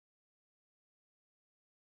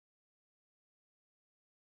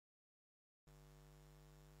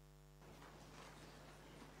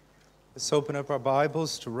Let's open up our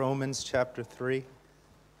Bibles to Romans chapter 3.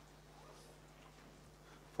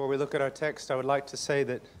 Before we look at our text, I would like to say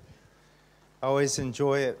that I always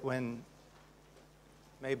enjoy it when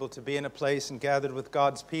I'm able to be in a place and gathered with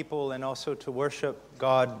God's people and also to worship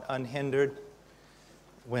God unhindered.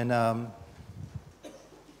 When I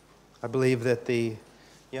believe that the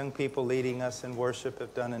young people leading us in worship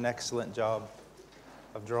have done an excellent job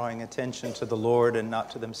of drawing attention to the Lord and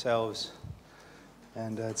not to themselves.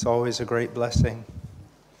 And it's always a great blessing.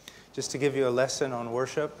 Just to give you a lesson on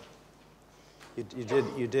worship,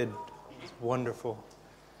 you did wonderful.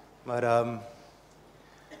 But I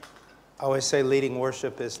always say leading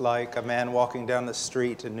worship is like a man walking down the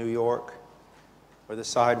street in New York where the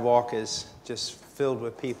sidewalk is just filled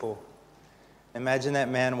with people. Imagine that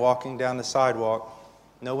man walking down the sidewalk.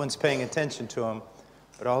 No one's paying attention to him,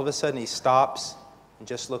 but all of a sudden he stops and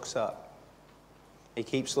just looks up. He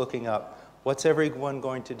keeps looking up. What's everyone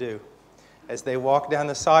going to do? As they walk down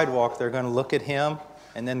the sidewalk, they're going to look at him,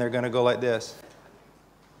 and then they're going to go like this.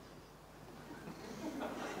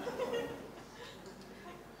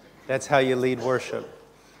 That's how you lead worship.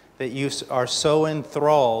 That you are so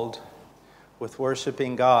enthralled with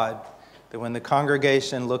worshiping God that when the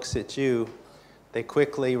congregation looks at you, they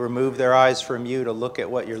quickly remove their eyes from you to look at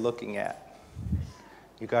what you're looking at.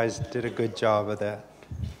 You guys did a good job of that.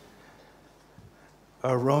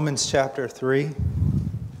 Romans chapter 3.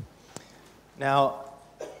 Now,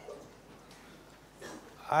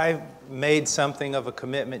 I made something of a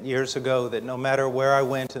commitment years ago that no matter where I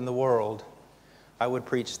went in the world, I would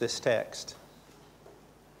preach this text.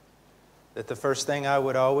 That the first thing I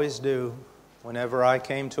would always do whenever I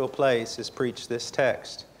came to a place is preach this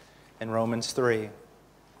text in Romans 3.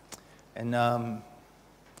 And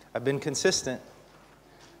I've been consistent,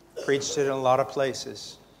 preached it in a lot of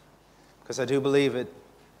places, because I do believe it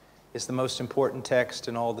is the most important text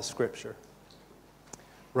in all the Scripture.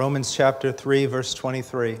 Romans chapter 3, verse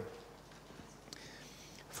 23.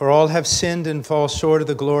 For all have sinned and fall short of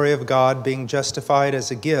the glory of God, being justified as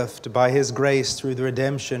a gift by His grace through the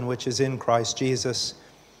redemption which is in Christ Jesus,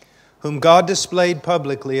 whom God displayed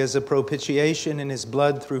publicly as a propitiation in His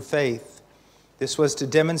blood through faith. This was to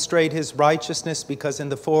demonstrate His righteousness, because in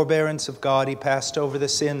the forbearance of God He passed over the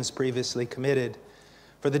sins previously committed.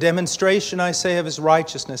 For the demonstration, I say, of His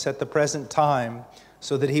righteousness at the present time,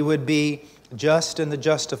 so that He would be just and the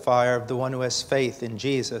justifier of the one who has faith in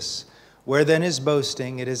Jesus. Where then is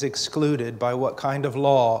boasting, it is excluded. By what kind of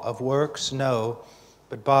law? Of works? No,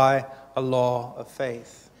 but by a law of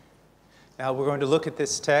faith. Now we're going to look at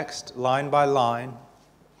this text line by line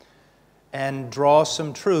and draw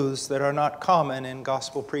some truths that are not common in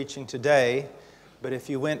gospel preaching today. But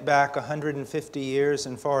if you went back 150 years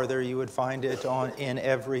and farther, you would find it in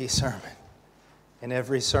every sermon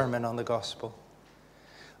on the gospel.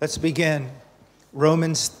 Let's begin.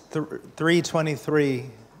 Romans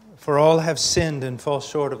 3:23. For all have sinned and fall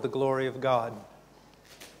short of the glory of God.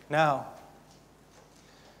 Now,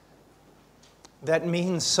 that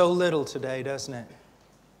means so little today, doesn't it?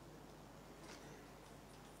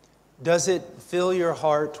 Does it fill your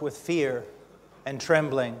heart with fear and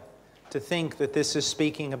trembling to think that this is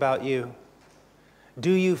speaking about you?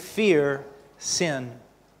 Do you fear sin?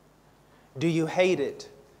 Do you hate it?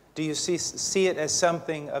 Do you see it as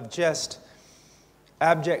something of just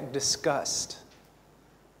abject disgust?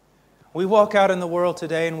 We walk out in the world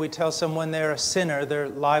today and we tell someone they're a sinner, they're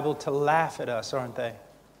liable to laugh at us, aren't they?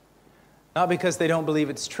 Not because they don't believe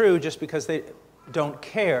it's true, just because they don't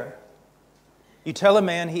care. You tell a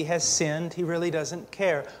man he has sinned, he really doesn't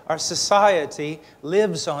care. Our society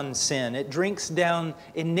lives on sin. It drinks down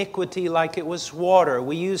iniquity like it was water.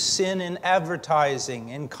 We use sin in advertising,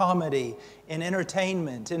 in comedy, in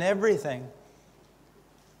entertainment, in everything.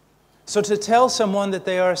 So to tell someone that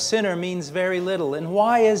they are a sinner means very little. And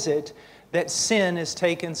why is it that sin is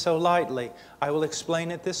taken so lightly? I will explain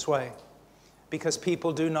it this way. Because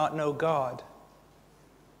people do not know God.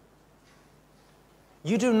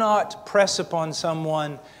 You do not press upon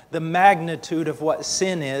someone the magnitude of what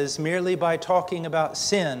sin is merely by talking about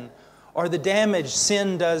sin or the damage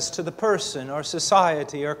sin does to the person or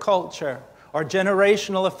society or culture or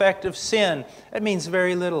generational effect of sin. It means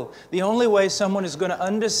very little. The only way someone is going to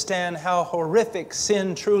understand how horrific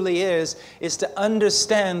sin truly is to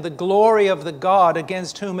understand the glory of the God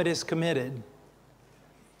against whom it is committed.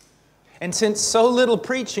 And since so little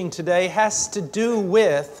preaching today has to do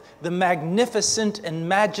with the magnificent and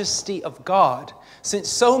majesty of God, since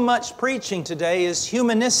so much preaching today is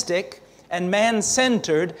humanistic and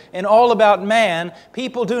man-centered and all about man.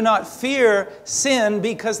 People do not fear sin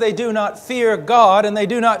because they do not fear God, and they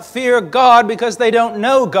do not fear God because they don't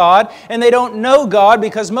know God, and they don't know God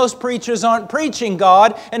because most preachers aren't preaching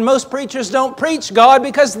God, and most preachers don't preach God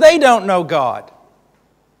because they don't know God.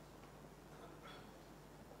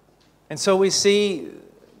 And so we see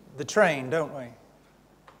the train, don't we?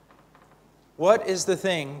 What is the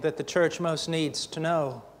thing that the church most needs to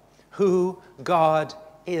know? Who God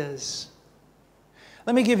is.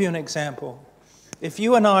 Let me give you an example. If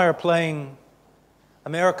you and I are playing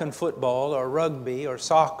American football or rugby or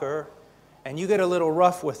soccer, and you get a little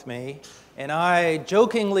rough with me, and I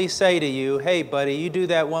jokingly say to you, hey buddy, you do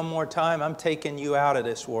that one more time, I'm taking you out of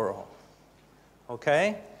this world.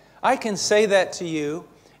 Okay? I can say that to you,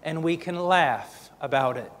 and we can laugh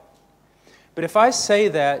about it. But if I say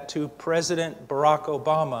that to President Barack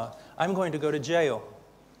Obama, I'm going to go to jail.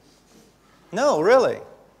 No, really.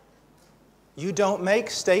 You don't make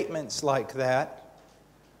statements like that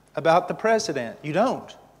about the president. You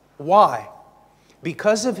don't. Why?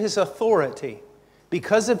 Because of his authority,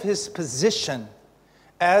 because of his position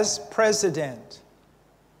as president.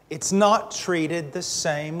 It's not treated the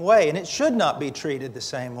same way, and it should not be treated the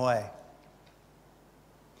same way.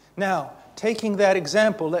 Now, taking that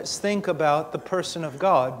example, let's think about the person of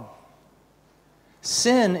God.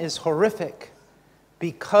 Sin is horrific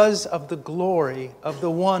because of the glory of the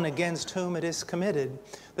one against whom it is committed.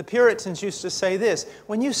 The Puritans used to say this: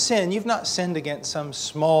 when you sin, you've not sinned against some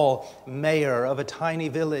small mayor of a tiny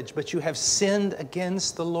village, but you have sinned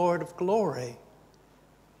against the Lord of glory.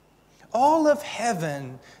 All of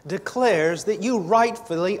heaven declares that you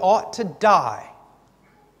rightfully ought to die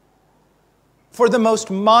for the most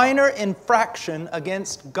minor infraction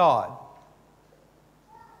against God.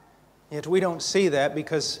 Yet we don't see that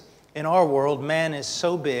because in our world, man is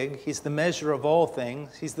so big, he's the measure of all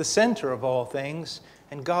things, he's the center of all things,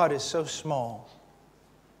 and God is so small.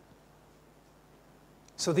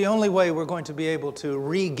 So the only way we're going to be able to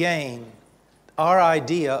regain our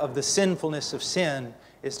idea of the sinfulness of sin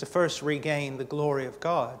is to first regain the glory of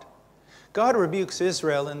God. God rebukes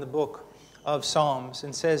Israel in the book of Psalms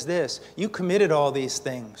and says this: you committed all these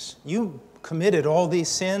things. You committed all these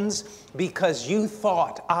sins because you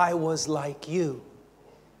thought I was like you.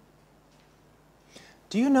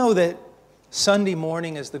 Do you know that Sunday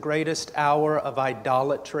morning is the greatest hour of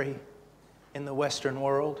idolatry in the Western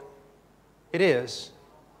world? It is.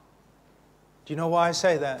 Do you know why I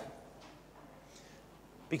say that?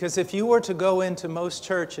 Because if you were to go into most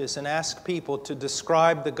churches and ask people to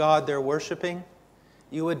describe the God they're worshiping,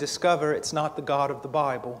 you would discover it's not the God of the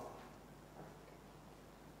Bible.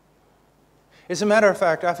 As a matter of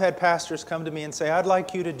fact, I've had pastors come to me and say, I'd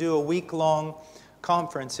like you to do a week-long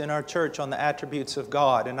conference in our church on the attributes of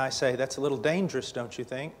God. And I say, that's a little dangerous, don't you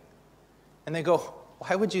think? And they go,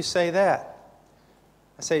 why would you say that?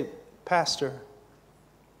 I say, Pastor,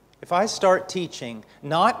 if I start teaching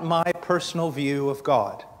not my personal view of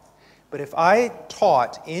God, but if I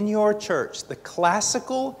taught in your church the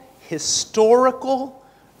classical, historical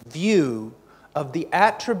view of the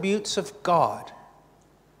attributes of God,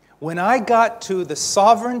 when I got to the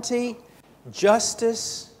sovereignty,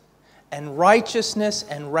 justice, and righteousness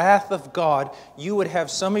and wrath of God, you would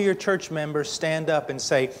have some of your church members stand up and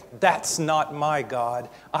say, that's not my God.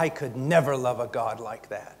 I could never love a God like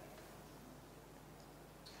that.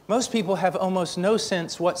 Most people have almost no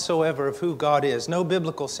sense whatsoever of who God is, no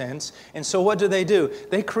biblical sense. And so what do?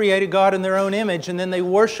 They create a God in their own image, and then they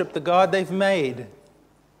worship the God they've made.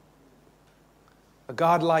 A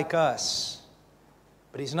God like us.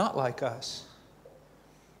 But He's not like us.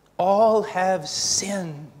 All have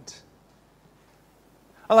sinned.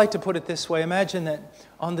 I like to put it this way. Imagine that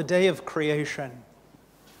on the day of creation,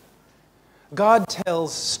 God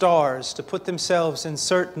tells stars to put themselves in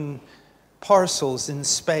certain parcels in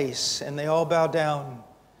space, and they all bow down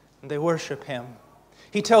and they worship Him.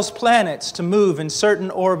 He tells planets to move in certain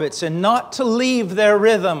orbits and not to leave their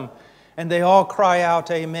rhythm, and they all cry out,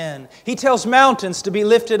 Amen. He tells mountains to be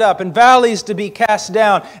lifted up and valleys to be cast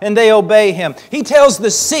down, and they obey Him. He tells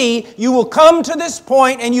the sea, you will come to this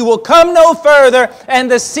point and you will come no further, and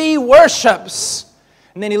the sea worships.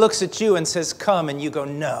 And then He looks at you and says, come, and you go,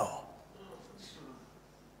 no.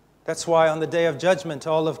 That's why on the day of judgment,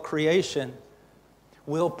 all of creation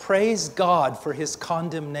will praise God for His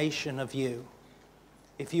condemnation of you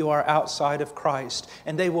if you are outside of Christ.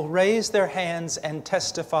 And they will raise their hands and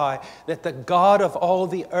testify that the God of all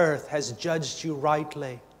the earth has judged you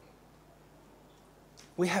rightly.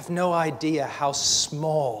 We have no idea how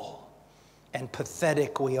small and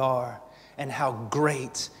pathetic we are and how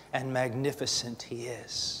great and magnificent He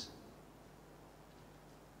is.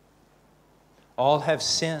 All have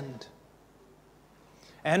sinned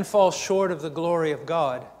and fall short of the glory of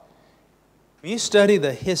God. If you study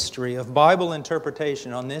the history of Bible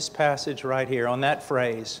interpretation on this passage right here, on that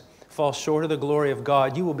phrase, fall short of the glory of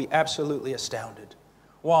God, you will be absolutely astounded.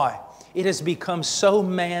 Why? It has become so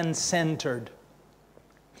man-centered.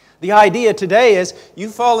 The idea today is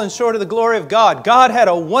you've fallen short of the glory of God. God had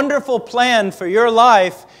a wonderful plan for your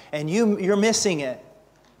life and you're missing it.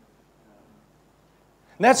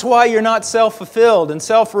 And that's why you're not self-fulfilled and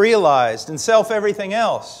self-realized and self-everything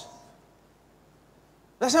else.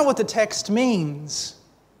 That's not what the text means.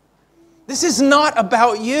 This is not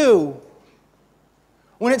about you.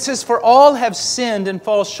 When it says, for all have sinned and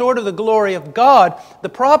fall short of the glory of God, the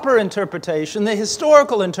proper interpretation, the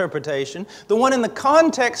historical interpretation, the one in the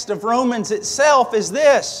context of Romans itself is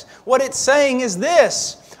this. What it's saying is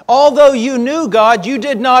this. Although you knew God, you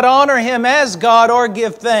did not honor Him as God or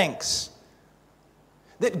give thanks.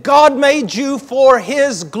 That God made you for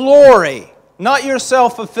His glory, not your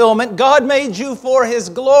self-fulfillment. God made you for His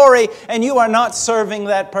glory, and you are not serving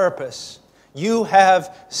that purpose. You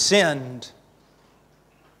have sinned.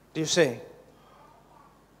 Do you see?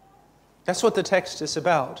 That's what the text is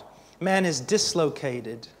about. Man is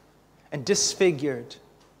dislocated and disfigured,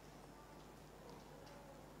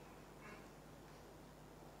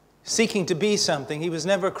 seeking to be something he was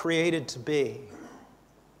never created to be,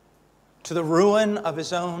 to the ruin of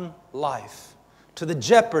his own life, to the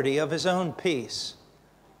jeopardy of his own peace.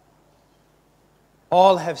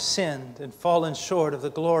 All have sinned and fallen short of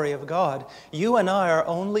the glory of God. You and I are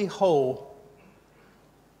only whole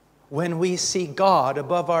when we see God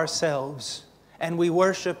above ourselves and we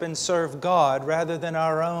worship and serve God rather than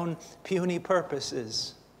our own puny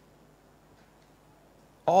purposes.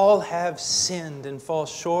 All have sinned and fall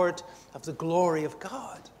short of the glory of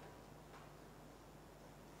God.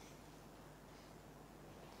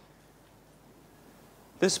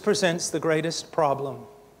 This presents the greatest problem.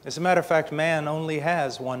 As a matter of fact, man only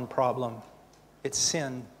has one problem. It's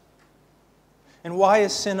sin. And why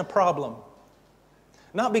is sin a problem?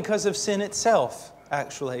 Not because of sin itself,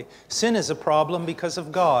 actually. Sin is a problem because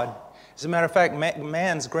of God. As a matter of fact,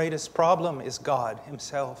 man's greatest problem is God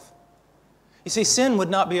Himself. You see, sin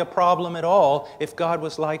would not be a problem at all if God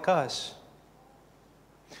was like us.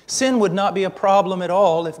 Sin would not be a problem at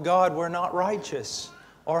all if God were not righteous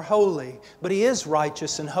or holy. But He is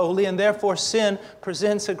righteous and holy, and therefore sin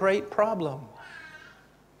presents a great problem.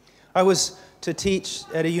 I was to teach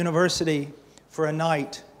at a university for a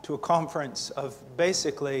night to a conference of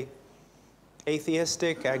basically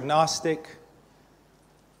atheistic, agnostic,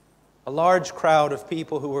 a large crowd of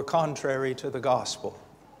people who were contrary to the gospel.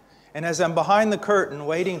 And as I'm behind the curtain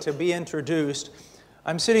waiting to be introduced,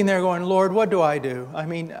 I'm sitting there going, Lord, what do I do? I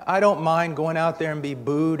mean, I don't mind going out there and be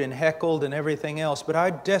booed and heckled and everything else, but I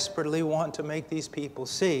desperately want to make these people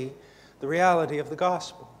see the reality of the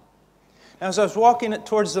gospel. Now, as I was walking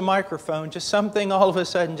towards the microphone, just something all of a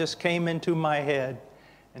sudden just came into my head.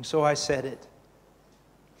 And so I said it.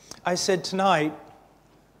 I said, tonight,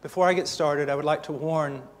 before I get started, I would like to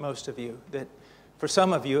warn most of you that for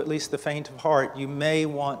some of you, at least the faint of heart, you may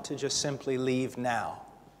want to just simply leave now.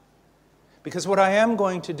 Because what I am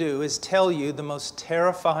going to do is tell you the most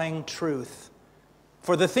terrifying truth,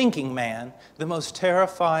 for the thinking man, the most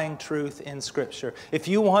terrifying truth in Scripture. If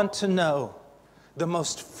you want to know the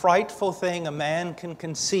most frightful thing a man can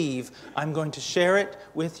conceive, I'm going to share it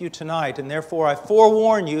with you tonight, and therefore I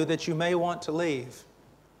forewarn you that you may want to leave.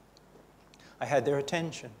 I had their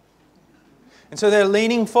attention. And so they're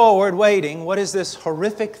leaning forward, waiting. What is this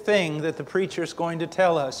horrific thing that the preacher's going to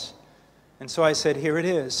tell us? And so I said, here it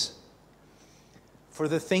is. For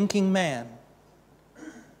the thinking man,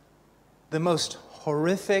 the most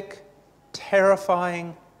horrific,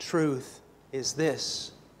 terrifying truth is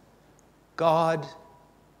this: God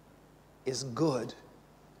is good.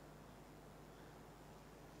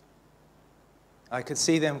 I could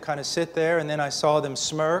see them kind of sit there, and then I saw them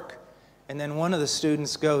smirk, and then one of the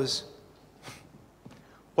students goes,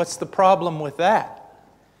 "What's the problem with that?"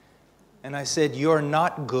 And I said, "You're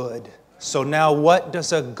not good. So now what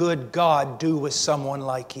does a good God do with someone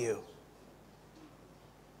like you?"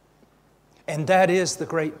 And that is the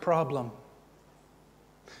great problem.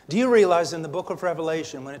 Do you realize in the book of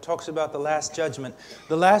Revelation, when it talks about the last judgment,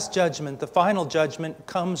 the final judgment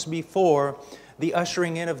comes before the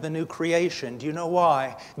ushering in of the new creation? Do you know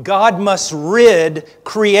why? God must rid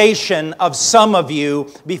creation of some of you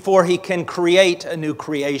before He can create a new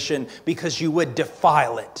creation, because you would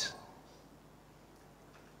defile it.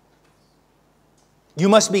 You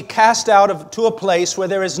must be cast out to a place where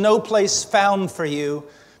there is no place found for you,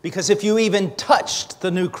 because if you even touched the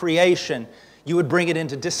new creation, you would bring it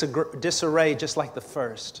into disarray just like the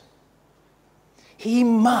first. He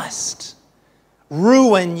must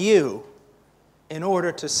ruin you in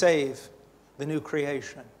order to save the new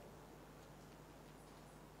creation.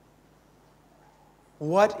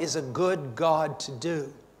 What is a good God to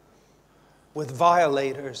do with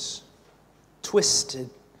violators, twisted,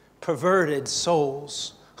 perverted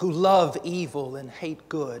souls who love evil and hate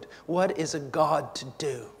good? What is a God to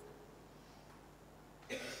do?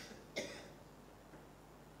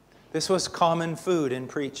 This was common food in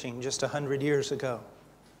preaching just 100 years ago.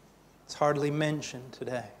 It's hardly mentioned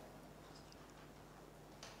today.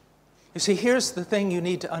 You see, here's the thing you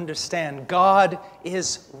need to understand. God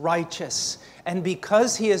is righteous. And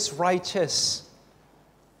because He is righteous,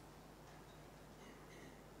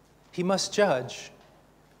 He must judge.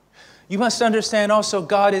 You must understand also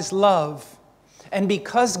God is love. And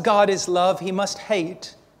because God is love, He must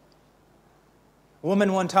hate. A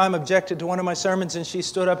woman one time objected to one of my sermons, and she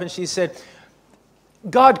stood up and she said,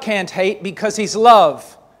 God can't hate because He's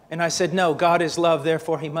love. And I said, no, God is love,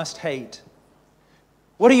 therefore He must hate.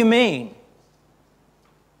 What do you mean?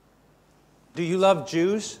 Do you love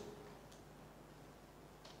Jews?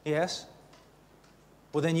 Yes?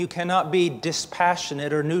 Well, then you cannot be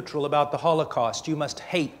dispassionate or neutral about the Holocaust. You must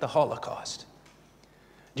hate the Holocaust.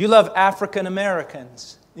 Do you love African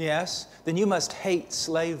Americans? Yes? Then you must hate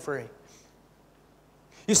slavery.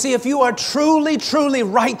 You see, if you are truly, truly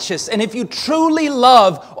righteous, and if you truly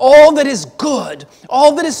love all that is good,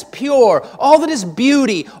 all that is pure, all that is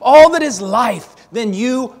beauty, all that is life, then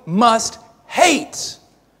you must hate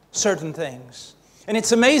certain things. And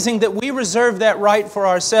it's amazing that we reserve that right for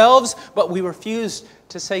ourselves, but we refuse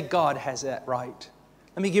to say God has that right.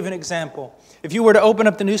 Let me give an example. If you were to open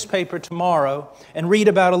up the newspaper tomorrow and read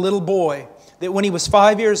about a little boy that when he was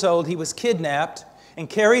 5 years old, he was kidnapped and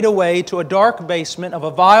carried away to a dark basement of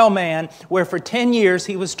a vile man where for 10 years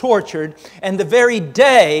he was tortured. And the very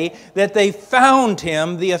day that they found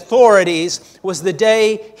him, the authorities, was the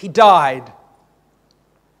day he died.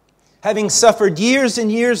 Having suffered years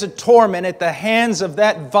and years of torment at the hands of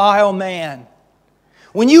that vile man.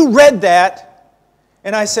 When you read that,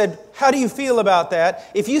 and I said, how do you feel about that?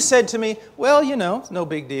 If you said to me, well, it's no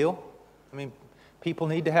big deal. I mean, people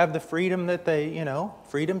need to have the freedom that they,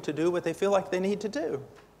 freedom to do what they feel like they need to do.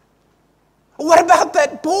 What about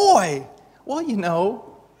that boy?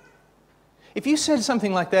 Well, if you said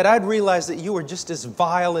something like that, I'd realize that you were just as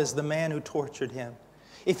vile as the man who tortured him.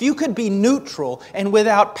 If you could be neutral and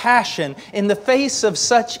without passion in the face of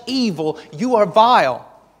such evil, you are vile.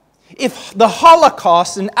 If the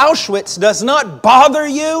Holocaust and Auschwitz does not bother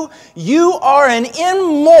you, you are an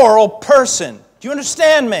immoral person. Do you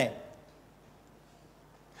understand me?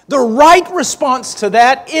 The right response to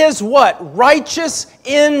that is what? Righteous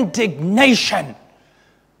indignation.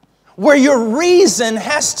 Where your reason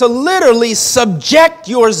has to literally subject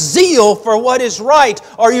your zeal for what is right,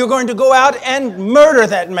 or you're going to go out and murder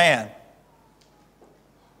that man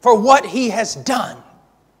for what he has done.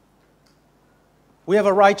 We have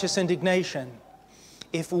a righteous indignation.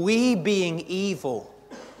 If we, being evil,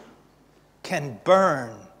 can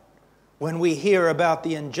burn when we hear about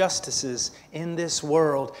the injustices in this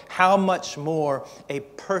world, how much more a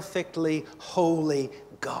perfectly holy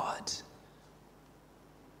God?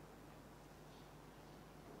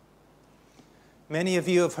 Many of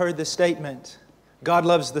you have heard the statement, God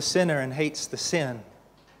loves the sinner and hates the sin.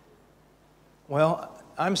 Well,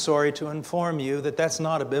 I'm sorry to inform you that that's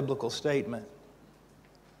not a biblical statement.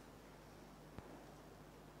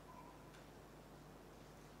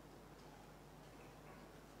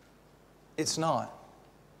 It's not.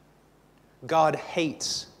 God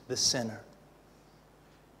hates the sinner.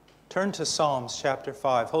 Turn to Psalms chapter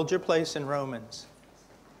 5. Hold your place in Romans.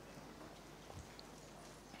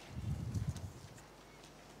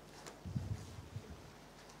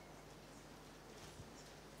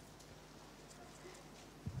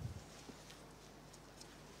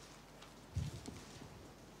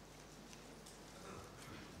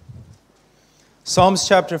 Psalms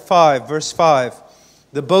chapter 5, verse 5.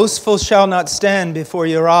 The boastful shall not stand before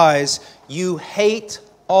your eyes. You hate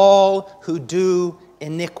all who do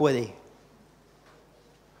iniquity.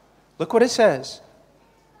 Look what it says.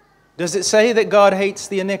 Does it say that God hates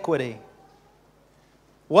the iniquity?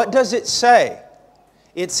 What does it say?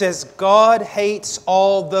 It says God hates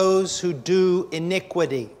all those who do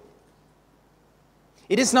iniquity.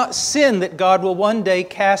 It is not sin that God will one day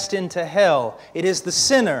cast into hell. It is the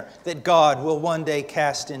sinner that God will one day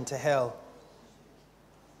cast into hell.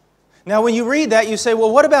 Now when you read that, you say,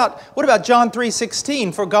 well, what about John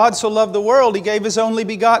 3:16? For God so loved the world, He gave His only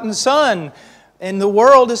begotten Son, and the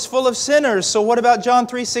world is full of sinners. So what about John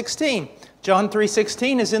 3:16? John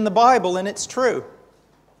 3:16 is in the Bible and it's true.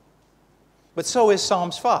 But so is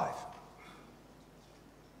Psalms 5.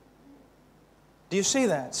 Do you see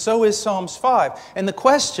that? So is Psalms 5. And the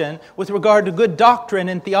question with regard to good doctrine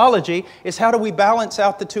and theology is, how do we balance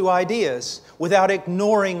out the two ideas without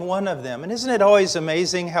ignoring one of them? And isn't it always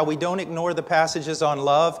amazing how we don't ignore the passages on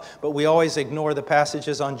love, but we always ignore the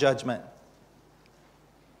passages on judgment?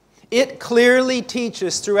 It clearly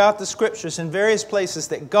teaches throughout the Scriptures in various places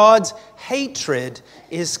that God's hatred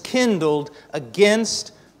is kindled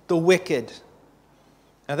against the wicked.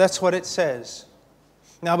 Now that's what it says.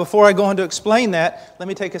 Now before I go on to explain that, let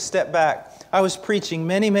me take a step back. I was preaching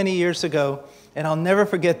many, many years ago, and I'll never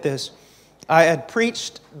forget this. I had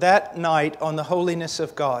preached that night on the holiness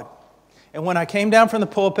of God. And when I came down from the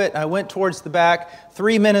pulpit, I went towards the back,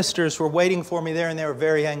 3 ministers were waiting for me there, and they were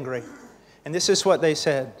very angry. And this is what they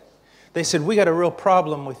said. They said, "We got a real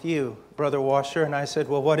problem with you, Brother Washer." And I said,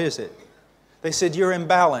 "Well, what is it?" They said, "You're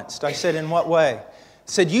imbalanced." I said, "In what way?"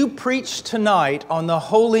 Said, "You preached tonight on the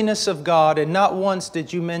holiness of God, and not once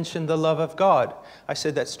did you mention the love of God." I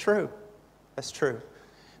said, "That's true. That's true."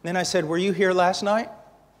 And then I said, "Were you here last night?"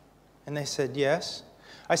 And they said, "Yes."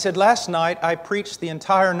 I said, "Last night I preached the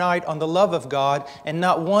entire night on the love of God, and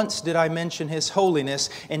not once did I mention His holiness,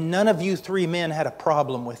 and none of you 3 men had a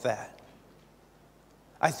problem with that.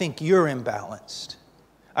 I think you're imbalanced.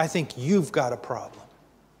 I think you've got a problem."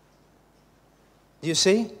 Do you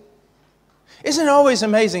see? Isn't it always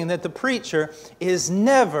amazing that the preacher is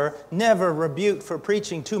never rebuked for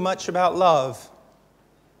preaching too much about love?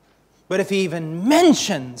 But if he even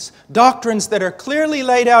mentions doctrines that are clearly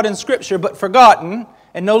laid out in Scripture but forgotten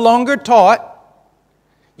and no longer taught,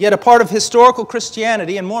 yet a part of historical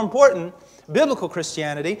Christianity, and more important, biblical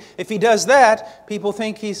Christianity, if he does that, people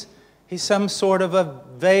think he's some sort of a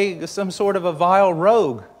vile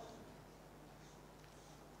rogue.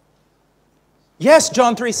 Yes,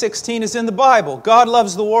 John 3:16 is in the Bible. God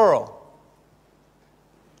loves the world.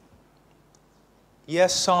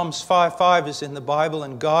 Yes, Psalms 5:5 is in the Bible,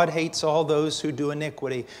 and God hates all those who do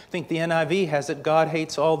iniquity. I think the NIV has it, God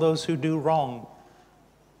hates all those who do wrong.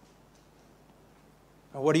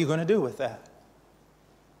 Now, what are you going to do with that?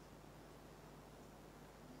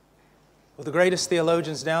 Well, the greatest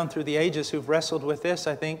theologians down through the ages who've wrestled with this,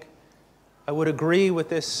 I think, I would agree with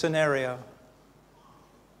this scenario.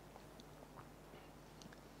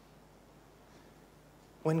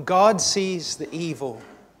 When God sees the evil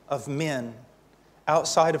of men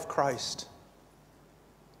outside of Christ,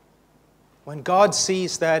 when God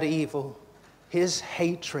sees that evil, His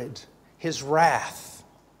hatred, His wrath,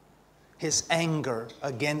 His anger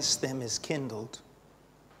against them is kindled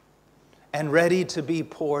and ready to be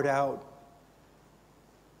poured out.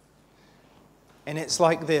 And it's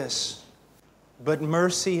like this: but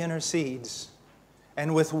mercy intercedes,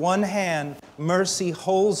 and with one hand, mercy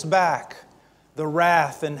holds back the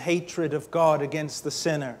wrath and hatred of God against the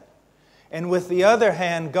sinner. And with the other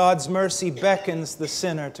hand, God's mercy beckons the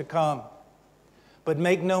sinner to come. But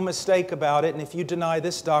make no mistake about it, and if you deny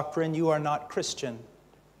this doctrine, you are not Christian.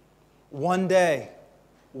 One day,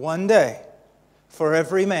 for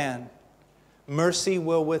every man, mercy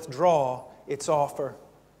will withdraw its offer.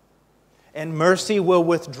 And mercy will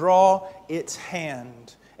withdraw its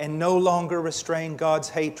hand and no longer restrain God's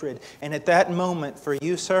hatred. And at that moment, for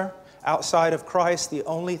you, sir, outside of Christ, the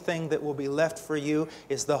only thing that will be left for you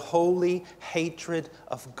is the holy hatred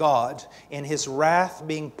of God and His wrath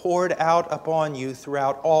being poured out upon you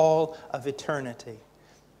throughout all of eternity.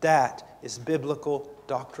 That is biblical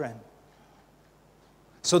doctrine.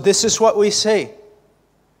 So this is what we see: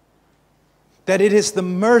 that it is the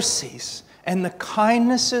mercies and the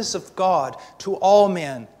kindnesses of God to all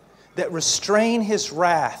men that restrain His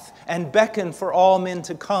wrath and beckon for all men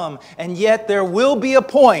to come. And yet there will be a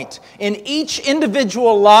point in each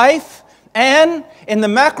individual life and in the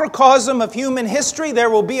macrocosm of human history, there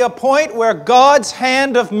will be a point where God's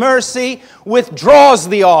hand of mercy withdraws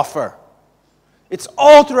the offer. It's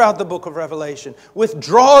all throughout the book of Revelation.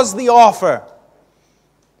 Withdraws the offer.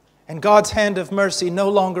 And God's hand of mercy no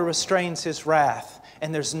longer restrains His wrath.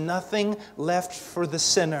 And there's nothing left for the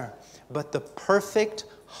sinner but the perfect,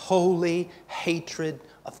 holy hatred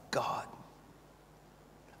of God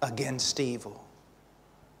against evil.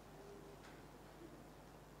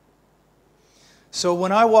 So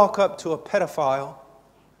when I walk up to a pedophile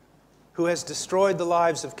who has destroyed the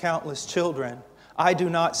lives of countless children, I do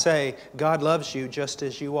not say, "God loves you just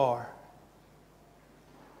as you are."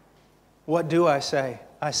 What do I say?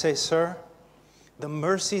 I say, "Sir, the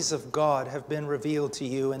mercies of God have been revealed to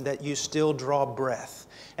you, and that you still draw breath.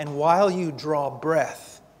 And while you draw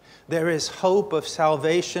breath, There is hope of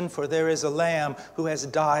salvation, for there is a Lamb who has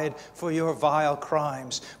died for your vile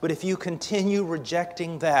crimes. But if you continue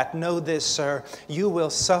rejecting that, know this, sir, you will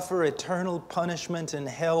suffer eternal punishment in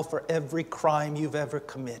hell for every crime you've ever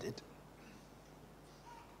committed.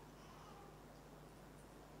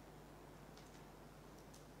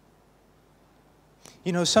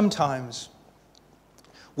 You know, sometimes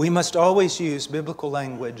we must always use biblical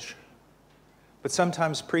language, but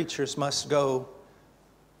sometimes preachers must go,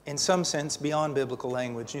 in some sense, beyond biblical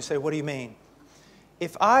language. You say, what do you mean?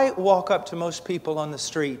 If I walk up to most people on the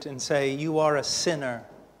street and say, you are a sinner,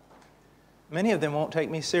 many of them won't take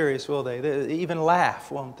me serious, will they? They even laugh,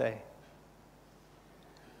 won't they?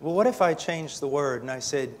 Well, what if I changed the word and I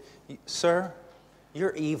said, sir,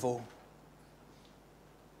 you're evil?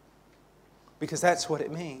 Because that's what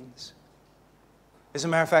it means. As a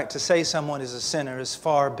matter of fact, to say someone is a sinner is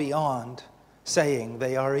far beyond saying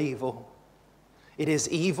they are evil. It is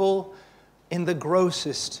evil in the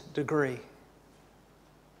grossest degree.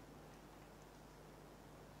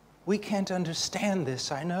 We can't understand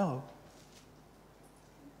this, I know,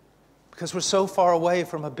 because we're so far away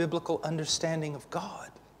from a biblical understanding of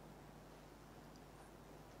God.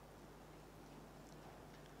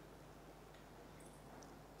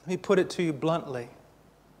 Let me put it to you bluntly.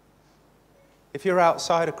 If you're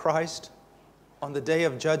outside of Christ on the day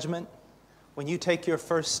of judgment, when you take your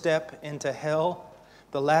first step into hell,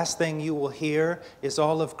 the last thing you will hear is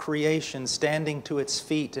all of creation standing to its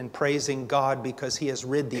feet and praising God because He has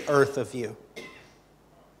rid the earth of you.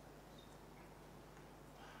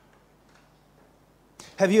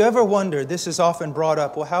 Have you ever wondered, this is often brought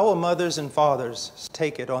up, well, how will mothers and fathers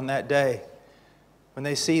take it on that day when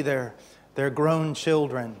they see their grown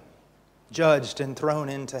children judged and thrown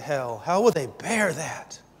into hell? How will they bear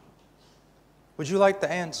that? Would you like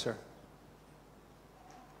the answer?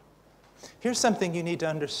 Here's something you need to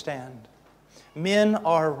understand. Men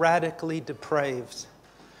are radically depraved.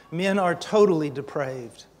 Men are totally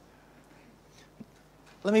depraved.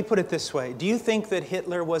 Let me put it this way. Do you think that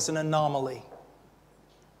Hitler was an anomaly?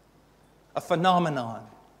 A phenomenon?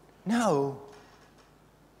 No.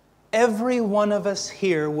 Every one of us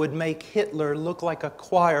here would make Hitler look like a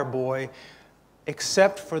choir boy,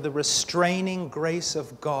 except for the restraining grace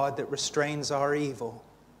of God that restrains our evil.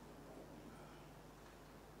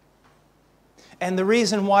 And the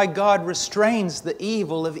reason why God restrains the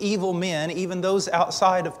evil of evil men, even those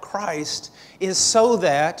outside of Christ, is so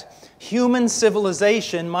that human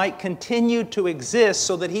civilization might continue to exist,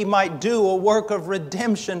 so that He might do a work of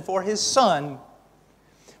redemption for His Son.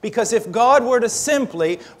 Because if God were to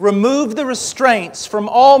simply remove the restraints from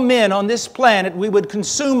all men on this planet, we would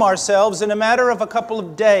consume ourselves in a matter of a couple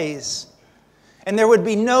of days. And there would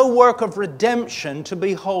be no work of redemption to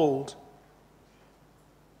behold.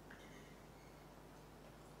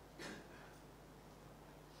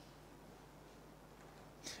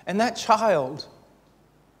 And that child,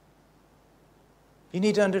 you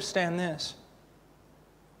need to understand this.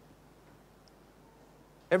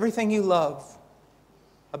 Everything you love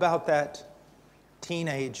about that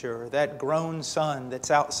teenager, that grown son that's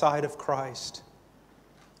outside of Christ,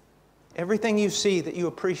 everything you see that you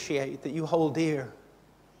appreciate, that you hold dear,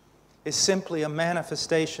 is simply a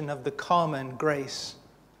manifestation of the common grace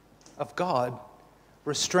of God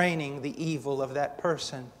restraining the evil of that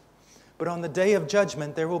person. But on the day of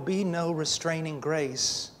judgment, there will be no restraining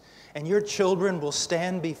grace. And your children will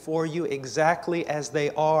stand before you exactly as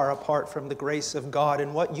they are apart from the grace of God.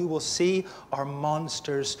 And what you will see are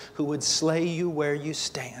monsters who would slay you where you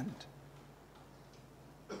stand.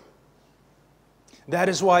 That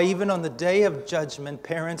is why even on the day of judgment,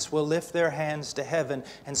 parents will lift their hands to heaven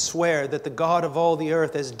and swear that the God of all the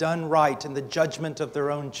earth has done right in the judgment of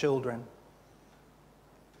their own children.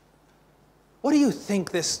 What do you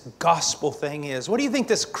think this gospel thing is? What do you think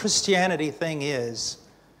this Christianity thing is?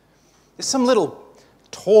 It's some little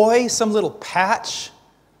toy, some little patch,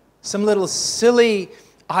 some little silly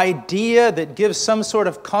idea that gives some sort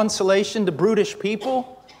of consolation to brutish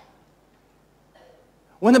people?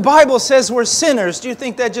 When the Bible says we're sinners, do you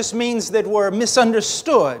think that just means that we're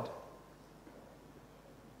misunderstood?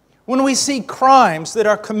 When we see crimes that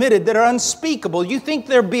are committed that are unspeakable, you think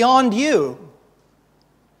they're beyond you?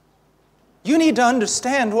 You need to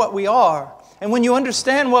understand what we are. And when you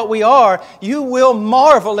understand what we are, you will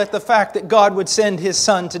marvel at the fact that God would send His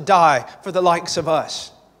Son to die for the likes of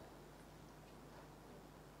us.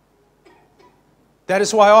 That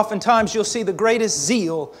is why oftentimes you'll see the greatest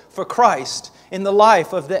zeal for Christ in the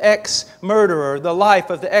life of the ex-murderer, the life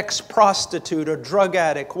of the ex-prostitute or drug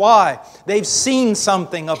addict. Why? They've seen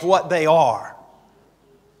something of what they are.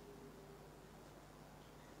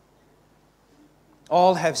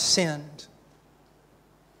 All have sinned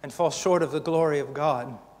and fall short of the glory of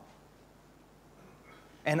God.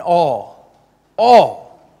 And all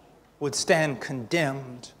would stand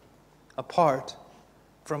condemned apart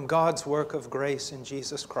from God's work of grace in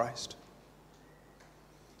Jesus Christ.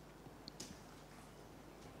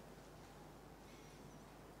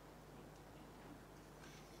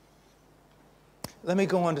 Let me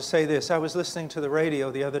go on to say this. I was listening to the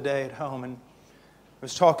radio the other day at home and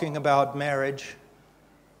was talking about marriage,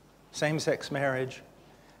 same-sex marriage,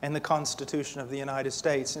 and the Constitution of the United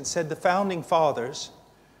States, and said the Founding Fathers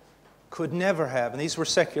could never have, and these were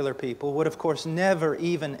secular people, would of course never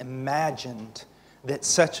even imagined that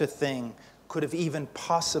such a thing could have even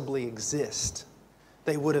possibly exist.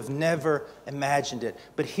 They would have never imagined it.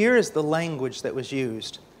 But here is the language that was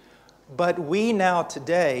used. But we now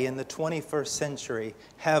today in the 21st century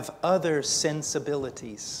have other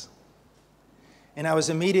sensibilities. And I was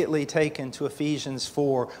immediately taken to Ephesians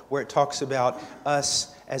 4, where it talks about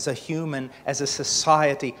us as a human, as a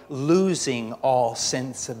society, losing all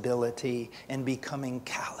sensibility and becoming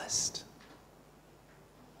calloused.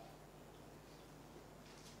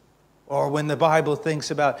 Or when the Bible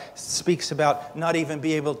speaks about not even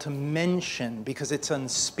be able to mention, because it's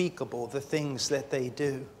unspeakable, the things that they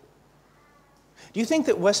do. Do you think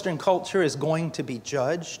that Western culture is going to be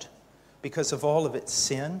judged because of all of its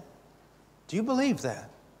sin? Do you believe that?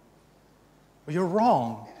 Well, you're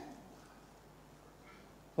wrong.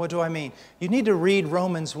 What do I mean? You need to read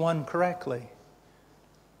Romans 1 correctly.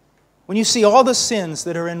 When you see all the sins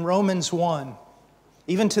that are in Romans 1,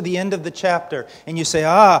 even to the end of the chapter, and you say,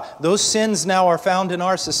 those sins now are found in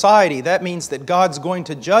our society. That means that God's going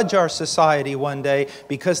to judge our society one day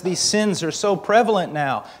because these sins are so prevalent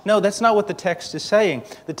now. No, that's not what the text is saying.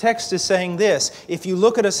 The text is saying this: if you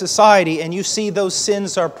look at a society and you see those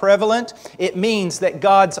sins are prevalent, it means that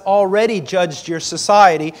God's already judged your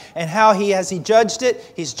society. And how has He judged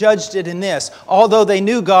it? He's judged it in this: although they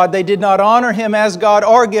knew God, they did not honor Him as God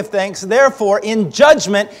or give thanks. Therefore, in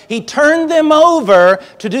judgment, He turned them over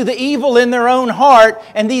to do the evil in their own heart,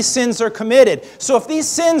 and these sins are committed. So if these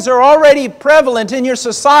sins are already prevalent in your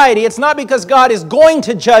society, it's not because God is going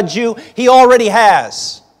to judge you. He already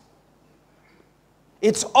has.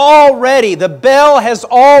 It's already, the bell has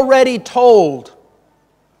already tolled.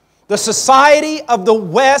 The society of the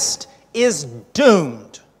West is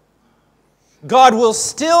doomed. God will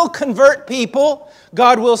still convert people.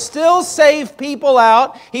 God will still save people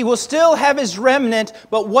out. He will still have His remnant.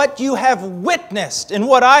 But what you have witnessed, and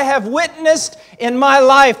what I have witnessed in my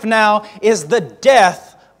life now, is the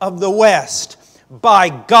death of the West by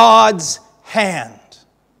God's hand.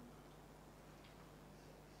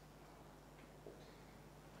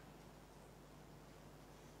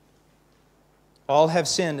 All have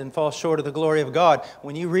sinned and fall short of the glory of God.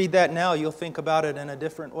 When you read that now, you'll think about it in a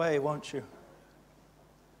different way, won't you?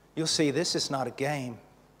 You'll see this is not a game.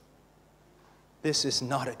 This is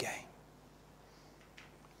not a game.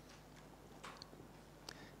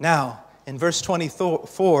 Now, in verse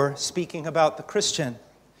 24, speaking about the Christian,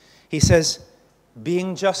 he says,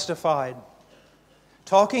 being justified.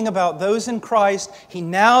 Talking about those in Christ, he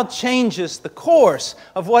now changes the course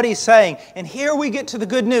of what he's saying. And here we get to the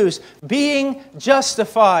good news, being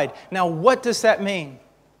justified. Now, what does that mean?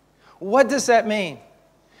 What does that mean?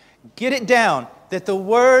 Get it down, that the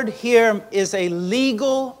word here is a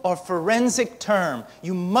legal or forensic term.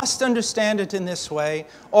 You must understand it in this way,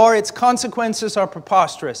 or its consequences are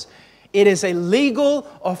preposterous. It is a legal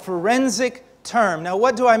or forensic term. Now,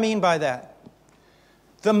 what do I mean by that?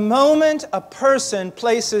 The moment a person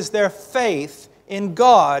places their faith in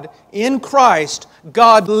God, in Christ,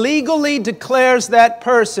 God legally declares that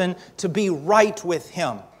person to be right with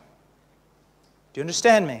Him. Do you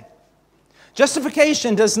understand me?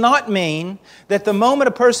 Justification does not mean that the moment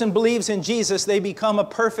a person believes in Jesus, they become a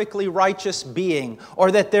perfectly righteous being,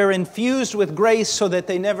 or that they're infused with grace so that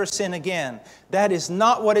they never sin again. That is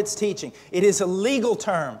not what it's teaching. It is a legal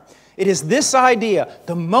term. It is this idea: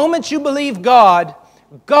 the moment you believe God,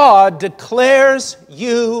 God declares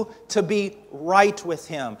you to be right with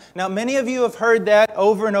Him. Now, many of you have heard that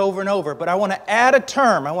over and over and over, but I want to add a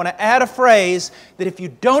term, I want to add a phrase that if you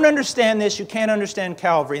don't understand this, you can't understand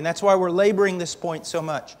Calvary, and that's why we're laboring this point so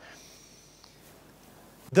much.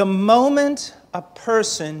 The moment a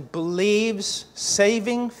person believes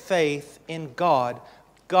saving faith in God,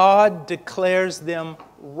 God declares them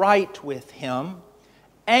right with Him,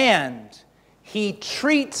 and He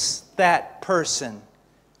treats that person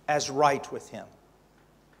as right with Him.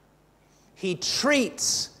 He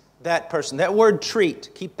treats that person. That word treat,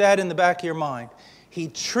 keep that in the back of your mind. He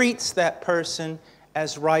treats that person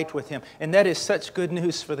as right with Him. And that is such good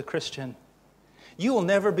news for the Christian. You will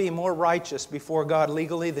never be more righteous before God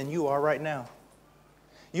legally than you are right now.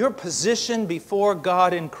 Your position before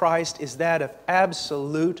God in Christ is that of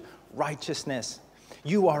absolute righteousness.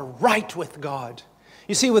 You are right with God.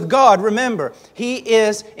 You see, with God, remember, He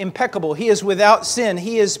is impeccable. He is without sin.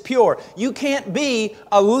 He is pure. You can't be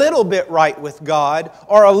a little bit right with God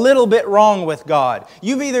or a little bit wrong with God.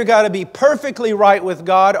 You've either got to be perfectly right with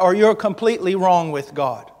God or you're completely wrong with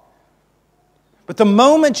God. But the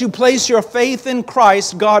moment you place your faith in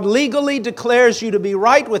Christ, God legally declares you to be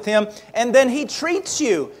right with Him, and then He treats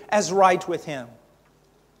you as right with Him.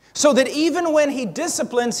 So that even when He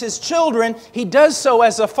disciplines His children, He does so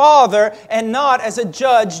as a father and not as a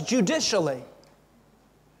judge judicially.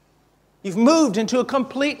 You've moved into a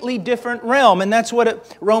completely different realm, and that's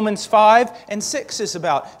what Romans 5 and 6 is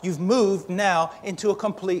about. You've moved now into a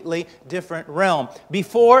completely different realm.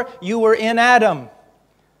 Before, you were in Adam,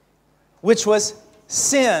 which was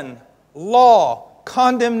sin, law,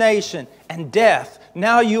 condemnation, and death.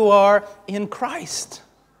 Now you are in Christ.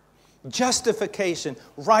 Justification,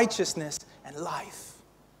 righteousness, and life.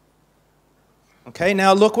 Okay,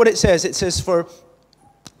 now look what it says. It says, for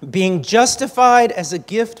being justified as a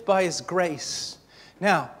gift by His grace.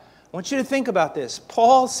 Now, I want you to think about this.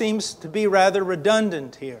 Paul seems to be rather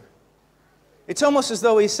redundant here. It's almost as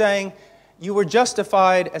though he's saying, you were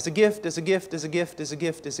justified as a gift, as a gift, as a gift, as a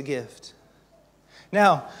gift, as a gift.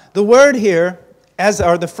 Now, the word here,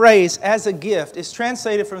 or the phrase, as a gift, is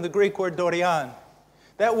translated from the Greek word dorian.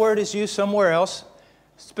 That word is used somewhere else,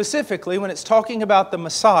 specifically when it's talking about the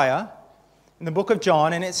Messiah in the book of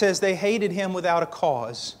John, and it says they hated Him without a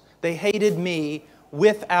cause. They hated me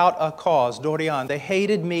without a cause, dorian. They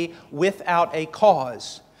hated me without a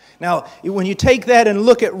cause. Now, when you take that and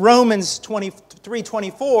look at Romans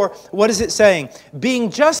 3:24, what is it saying?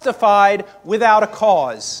 Being justified without a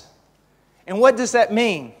cause. And what does that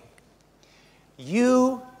mean?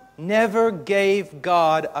 You never gave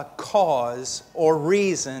God a cause or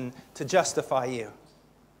reason to justify you.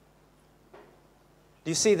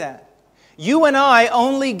 Do you see that? You and I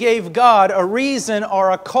only gave God a reason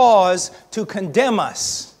or a cause to condemn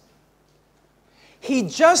us. He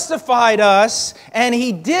justified us, and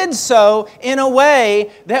He did so in a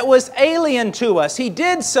way that was alien to us. He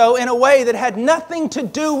did so in a way that had nothing to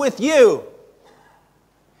do with you.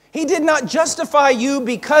 He did not justify you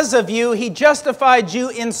because of you. He justified you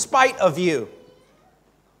in spite of you.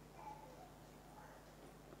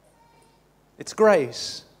 It's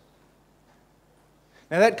grace.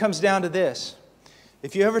 Now that comes down to this.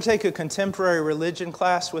 If you ever take a contemporary religion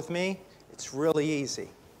class with me, it's really easy.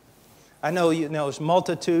 I know there's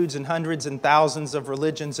multitudes and hundreds and thousands of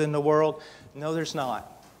religions in the world. No, there's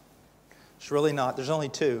not. It's really not. There's only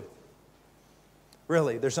two.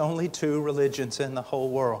 Really, there's only two religions in the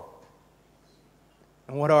whole world.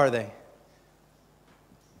 And what are they?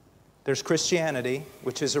 There's Christianity,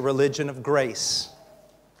 which is a religion of grace.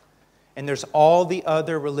 And there's all the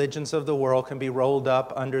other religions of the world can be rolled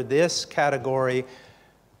up under this category,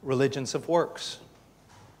 religions of works.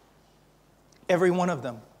 Every one of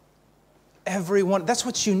them. Every one. That's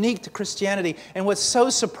what's unique to Christianity, and what's so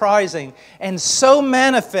surprising and so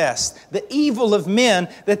manifest the evil of men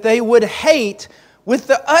that they would hate with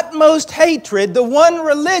the utmost hatred the one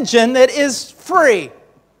religion that is free,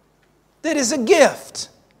 that is a gift.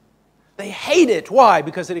 They hate it. Why?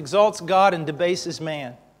 Because it exalts God and debases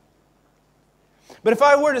man. But if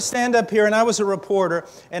I were to stand up here and I was a reporter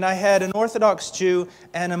and I had an Orthodox Jew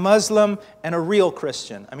and a Muslim and a real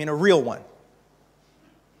Christian, I mean a real one.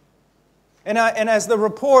 And as the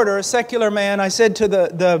reporter, a secular man, I said to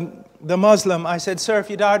the Muslim, I said, sir, if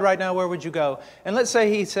you died right now, where would you go? And let's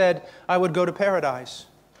say he said, I would go to paradise.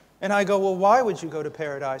 And I go, well, why would you go to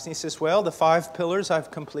paradise? And he says, well, the 5 pillars I've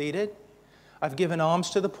completed. I've given alms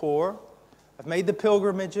to the poor. I've made the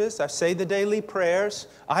pilgrimages. I've said the daily prayers.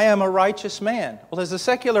 I am a righteous man. Well, as a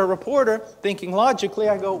secular reporter, thinking logically,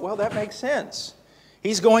 I go, well, that makes sense.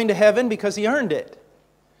 He's going to heaven because he earned it.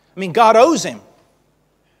 I mean, God owes him.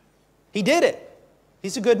 He did it.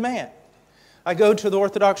 He's a good man. I go to the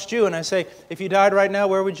Orthodox Jew and I say, if you died right now,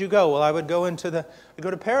 where would you go? Well, I would go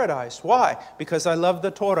to paradise. Why? Because I love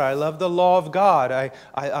the Torah. I love the law of God.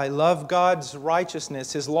 I love God's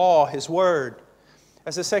righteousness, His law, His word.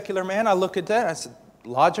 As a secular man, I look at that and I said,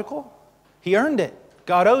 logical? He earned it.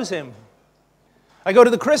 God owes him. I go to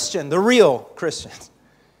the Christian, the real Christian.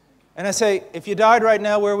 And I say, if you died right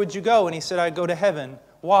now, where would you go? And he said, I'd go to heaven.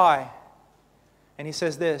 Why? And he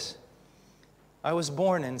says this, I was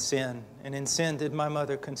born in sin, and in sin did my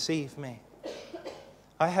mother conceive me.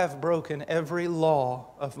 I have broken every law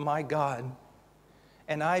of my God,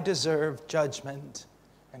 and I deserve judgment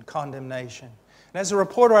and condemnation. And as a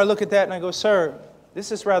reporter, I look at that and I go, sir,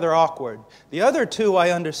 this is rather awkward. The other two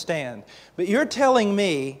I understand. But you're telling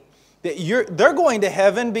me that they're going to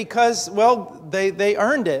heaven because, well, they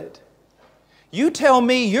earned it. You tell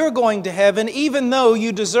me you're going to heaven even though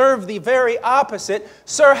you deserve the very opposite.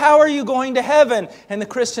 Sir, how are you going to heaven? And the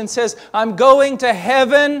Christian says, I'm going to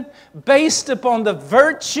heaven based upon the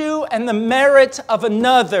virtue and the merit of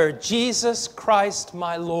another, Jesus Christ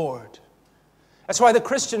my Lord. That's why the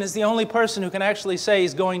Christian is the only person who can actually say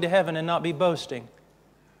he's going to heaven and not be boasting.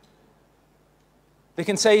 They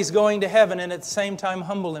can say he's going to heaven and at the same time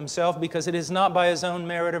humble himself because it is not by his own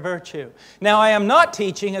merit or virtue. Now, I am not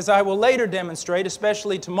teaching, as I will later demonstrate,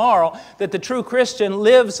 especially tomorrow, that the true Christian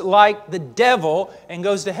lives like the devil and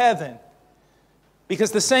goes to heaven.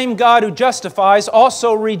 Because the same God who justifies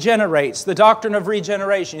also regenerates, the doctrine of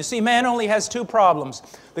regeneration. You see, man only has two problems: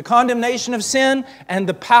 the condemnation of sin and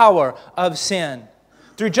the power of sin.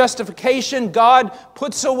 Through justification, God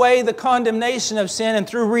puts away the condemnation of sin, and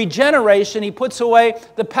through regeneration, He puts away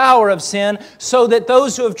the power of sin, so that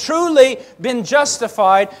those who have truly been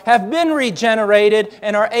justified have been regenerated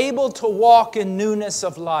and are able to walk in newness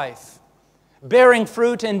of life, bearing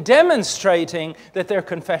fruit and demonstrating that their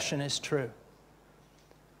confession is true.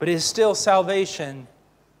 But it is still salvation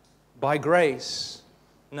by grace,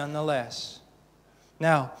 nonetheless.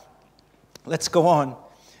 Now, let's go on.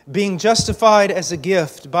 Being justified as a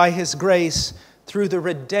gift by His grace through the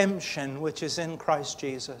redemption which is in Christ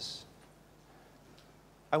Jesus.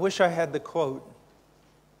 I wish I had the quote.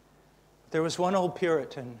 There was one old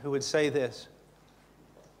Puritan who would say this,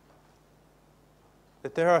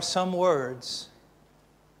 that there are some words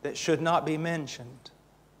that should not be mentioned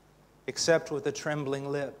except with a trembling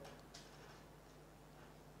lip.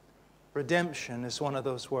 Redemption is one of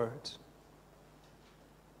those words.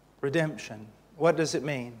 Redemption. What does it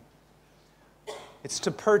mean? It's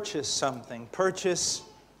to purchase something. Purchase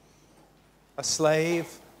a slave,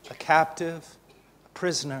 a captive, a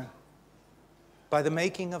prisoner by the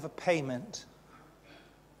making of a payment.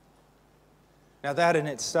 Now that in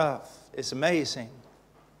itself is amazing.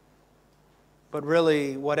 But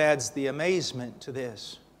really what adds the amazement to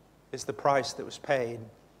this is the price that was paid.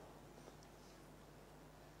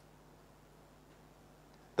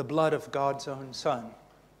 The blood of God's own Son.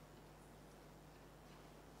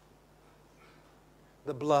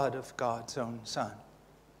 The blood of God's own Son.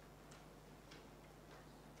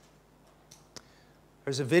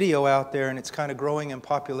 There's a video out there and it's kind of growing in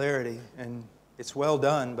popularity, and it's well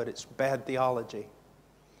done, but it's bad theology.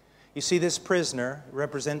 You see this prisoner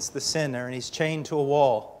represents the sinner, and he's chained to a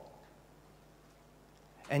wall.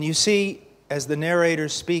 And you see, as the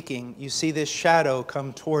narrator's speaking, you see this shadow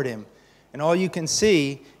come toward him. And all you can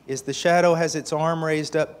see is the shadow has its arm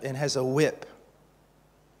raised up and has a whip.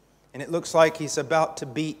 And it looks like he's about to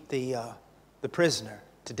beat the prisoner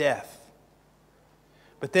to death.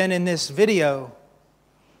 But then in this video,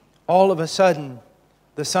 all of a sudden,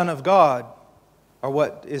 the Son of God, or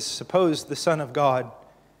what is supposed the Son of God,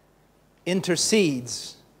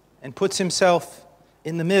 intercedes and puts Himself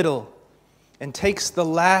in the middle and takes the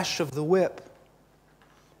lash of the whip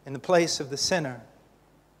in the place of the sinner.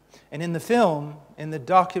 And in the film, in the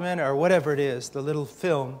documentary, or whatever it is, the little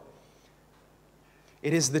film,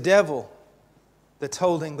 it is the devil that's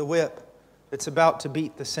holding the whip that's about to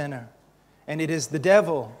beat the sinner. And it is the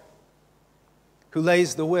devil who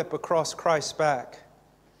lays the whip across Christ's back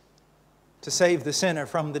to save the sinner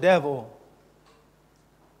from the devil.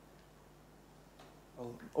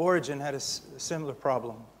 Well, Origen had a similar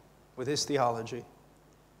problem with his theology.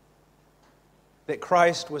 That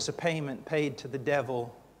Christ was a payment paid to the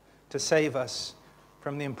devil to save us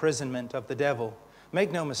from the imprisonment of the devil.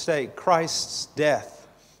 Make no mistake, Christ's death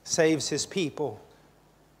saves His people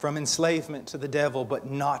from enslavement to the devil, but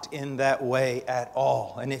not in that way at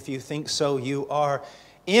all. And if you think so, you are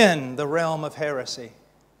in the realm of heresy.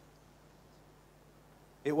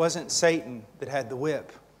 It wasn't Satan that had the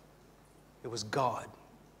whip. It was God.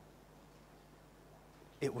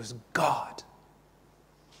 It was God.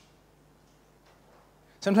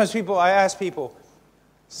 Sometimes I ask people,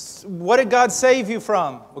 what did God save you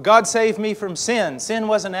from? Well, God saved me from sin. Sin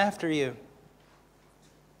wasn't after you.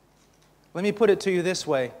 Let me put it to you this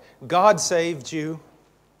way. God saved you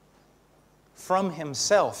from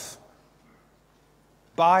Himself,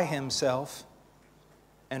 by Himself,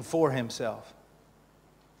 and for Himself.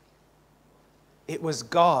 It was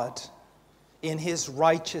God in His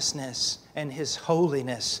righteousness and His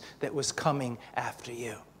holiness that was coming after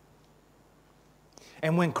you.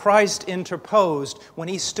 And when Christ interposed, when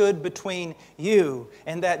He stood between you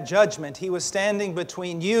and that judgment, He was standing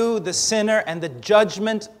between you, the sinner, and the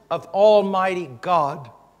judgment of Almighty God.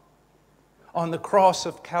 on the cross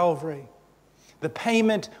of Calvary. The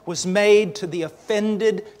payment was made to the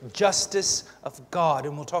offended justice of God,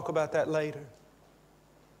 and we'll talk about that later.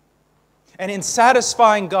 And in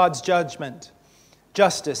satisfying God's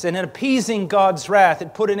justice, and in appeasing God's wrath,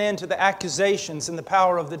 it put an end to the accusations and the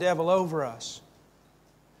power of the devil over us.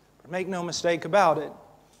 But make no mistake about it,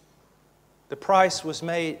 the price was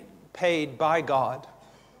paid by God,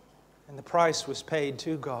 and the price was paid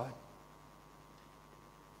to God,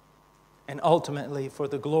 and ultimately for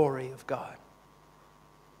the glory of God.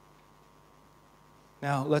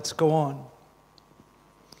 Now, let's go on.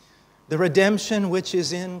 The redemption which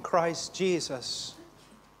is in Christ Jesus.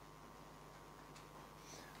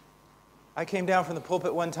 I came down from the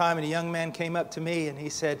pulpit one time and a young man came up to me and he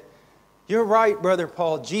said, "You're right, Brother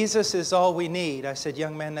Paul, Jesus is all we need." I said,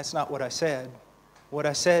 "Young man, that's not what I said. What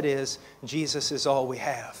I said is, Jesus is all we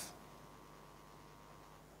have."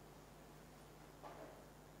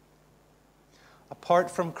 Apart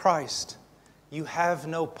from Christ, you have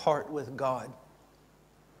no part with God.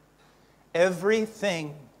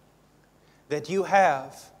 Everything that you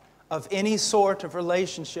have of any sort of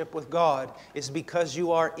relationship with God is because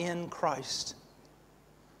you are in Christ.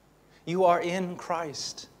 You are in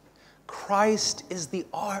Christ. Christ is the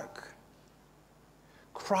ark.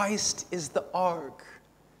 Christ is the ark.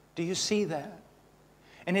 Do you see that?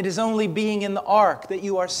 And it is only being in the ark that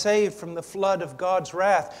you are saved from the flood of God's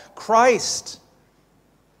wrath. Christ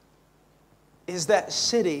is that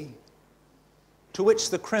city to which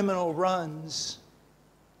the criminal runs.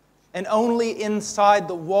 And only inside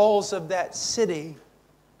the walls of that city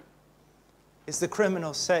is the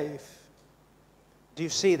criminal safe. Do you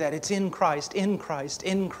see that? It's in Christ, in Christ,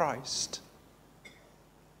 in Christ.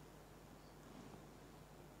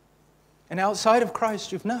 And outside of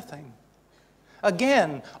Christ, you've nothing.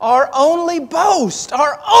 Again, our only boast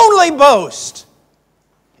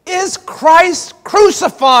is Christ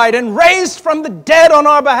crucified and raised from the dead on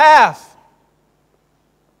our behalf.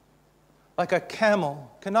 Like a camel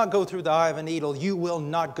cannot go through the eye of a needle, you will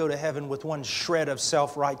not go to heaven with one shred of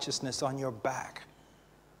self-righteousness on your back.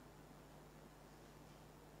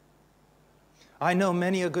 I know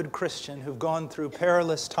many a good Christian who've gone through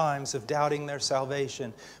perilous times of doubting their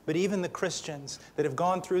salvation. But even the Christians that have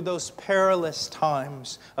gone through those perilous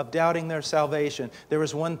times of doubting their salvation, there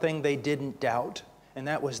was one thing they didn't doubt, and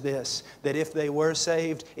that was this, that if they were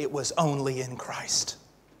saved, it was only in Christ.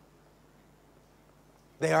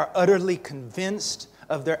 They are utterly convinced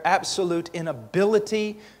of their absolute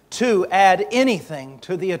inability to add anything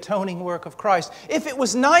to the atoning work of Christ. If it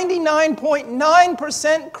was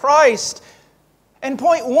 99.9% Christ and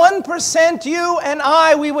 0.1% you and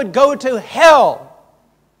I, we would go to hell.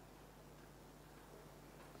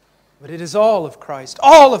 But it is all of Christ,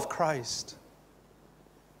 all of Christ.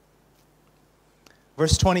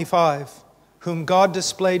 Verse 25, whom God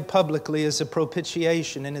displayed publicly as a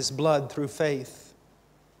propitiation in His blood through faith.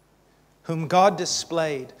 Whom God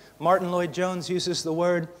displayed. Martin Lloyd-Jones uses the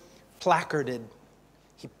word placarded.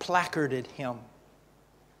 He placarded Him.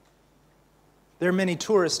 There are many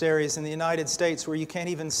tourist areas in the United States where you can't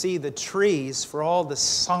even see the trees for all the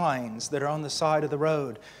signs that are on the side of the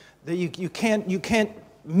road. You can't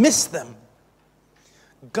miss them.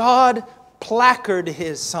 God placarded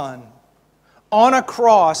His Son on a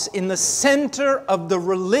cross in the center of the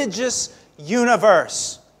religious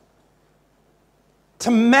universe to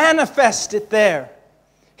manifest it there.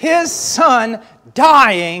 His Son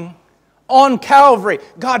dying on Calvary.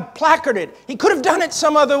 God placarded it. He could have done it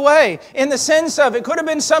some other way, in the sense of it could have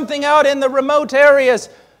been something out in the remote areas.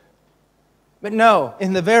 But no,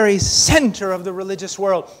 in the very center of the religious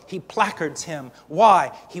world, He placards Him.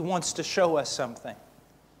 Why? He wants to show us something.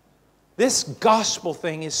 This gospel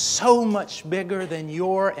thing is so much bigger than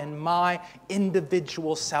your and my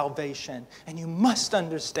individual salvation. And you must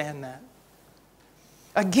understand that.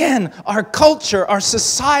 Again, our culture, our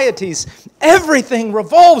societies, everything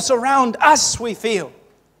revolves around us, we feel.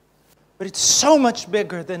 But it's so much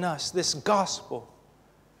bigger than us, this gospel.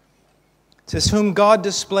 It says, whom God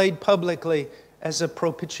displayed publicly as a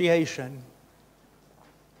propitiation.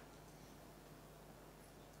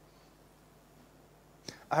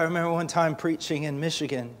 I remember one time preaching in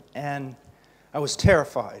Michigan, and I was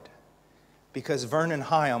terrified because Vernon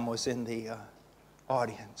Hyam was in the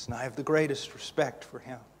audience, and I have the greatest respect for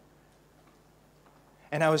him.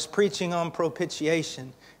 And I was preaching on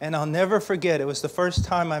propitiation, and I'll never forget, it was the first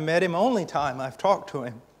time I met him, only time I've talked to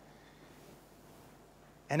him.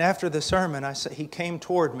 And after the sermon, he came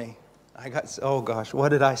toward me. I got, oh gosh, what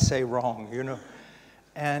did I say wrong, you know?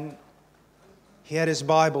 And he had his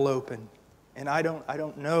Bible open, and I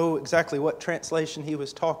don't know exactly what translation he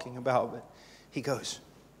was talking about, but he goes,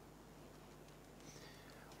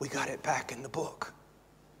 we got it back in the book.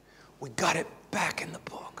 We got it back in the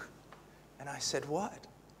book. And I said, what?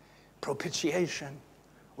 Propitiation.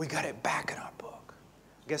 We got it back in our book.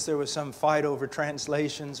 I guess there was some fight over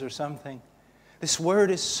translations or something. This word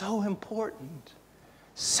is so important.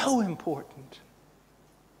 So important.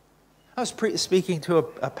 I was speaking to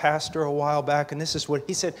a pastor a while back, and this is what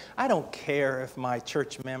he said. I don't care if my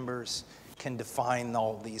church members can define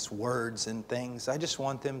all these words and things. I just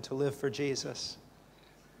want them to live for Jesus.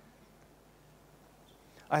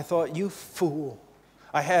 I thought, you fool.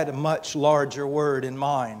 I had a much larger word in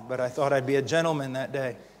mind, but I thought I'd be a gentleman that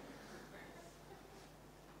day.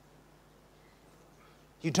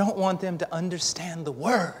 You don't want them to understand the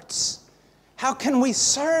words. How can we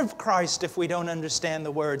serve Christ if we don't understand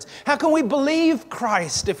the words? How can we believe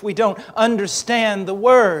Christ if we don't understand the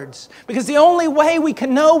words? Because the only way we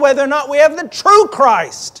can know whether or not we have the true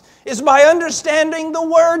Christ is by understanding the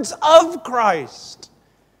words of Christ.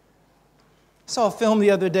 I saw a film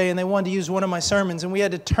the other day and they wanted to use one of my sermons and we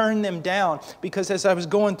had to turn them down because as I was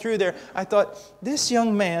going through there, I thought, this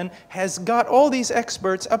young man has got all these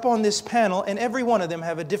experts up on this panel and every one of them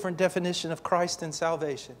have a different definition of Christ and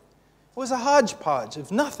salvation. It was a hodgepodge of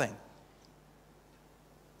nothing.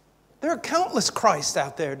 There are countless Christs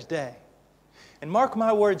out there today. And mark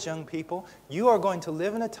my words, young people, you are going to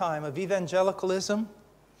live in a time of evangelicalism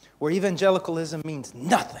where evangelicalism means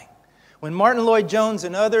nothing. When Martin Lloyd-Jones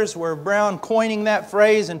and others were around coining that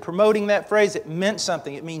phrase and promoting that phrase, it meant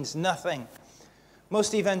something. It means nothing.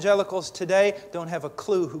 Most evangelicals today don't have a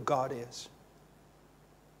clue who God is.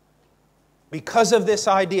 Because of this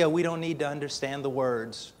idea, we don't need to understand the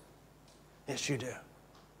words. Yes, you do.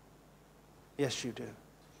 Yes, you do.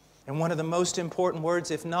 And one of the most important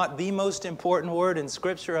words, if not the most important word in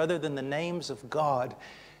Scripture other than the names of God,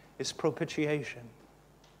 is propitiation.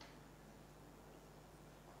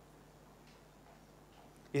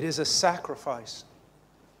 It is a sacrifice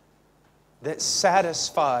that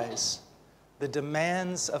satisfies the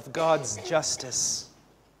demands of God's justice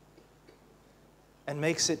and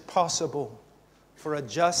makes it possible for a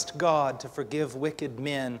just God to forgive wicked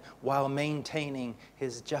men while maintaining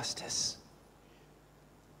His justice.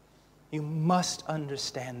 You must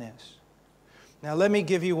understand this. Now let me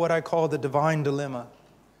give you what I call the divine dilemma.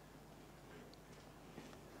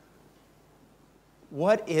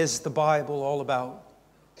 What is the Bible all about?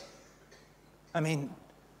 I mean,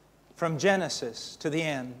 from Genesis to the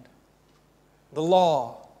end, the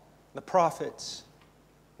law, the prophets,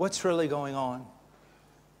 what's really going on?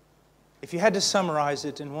 If you had to summarize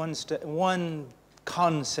it in one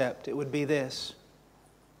concept, it would be this.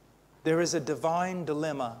 There is a divine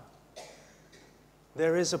dilemma.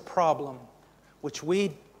 There is a problem which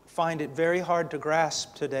we find it very hard to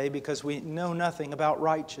grasp today because we know nothing about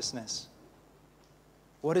righteousness.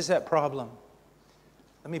 What is that problem?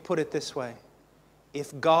 Let me put it this way.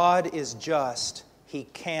 If God is just, He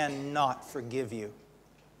cannot forgive you.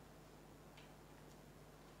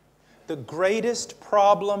 The greatest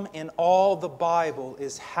problem in all the Bible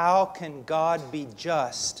is how can God be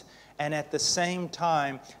just and at the same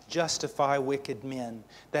time justify wicked men?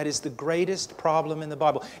 That is the greatest problem in the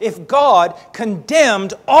Bible. If God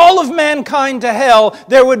condemned all of mankind to hell,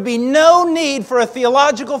 there would be no need for a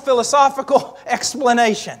theological, philosophical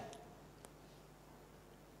explanation.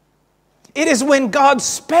 It is when God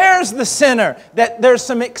spares the sinner that there's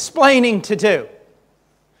some explaining to do.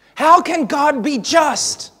 How can God be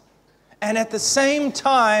just and at the same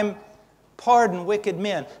time pardon wicked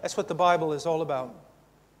men? That's what the Bible is all about.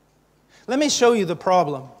 Let me show you the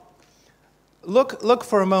problem. Look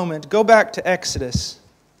for a moment. Go back to Exodus.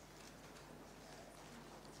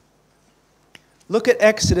 Look at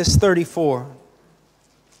Exodus 34.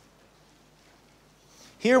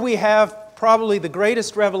 Here we have probably the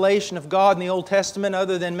greatest revelation of God in the Old Testament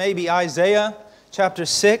other than maybe Isaiah chapter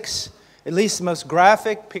 6. At least the most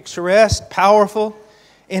graphic, picturesque, powerful.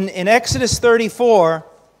 In Exodus 34,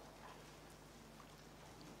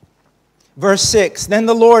 verse 6, Then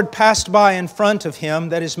the Lord passed by in front of him,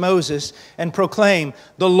 that is Moses, and proclaimed,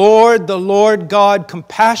 the Lord God,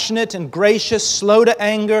 compassionate and gracious, slow to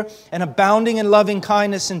anger, and abounding in loving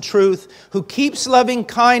kindness and truth, who keeps loving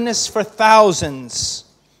kindness for thousands,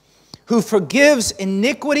 who forgives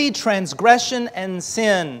iniquity, transgression, and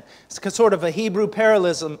sin. It's sort of a Hebrew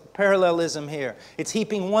parallelism here. It's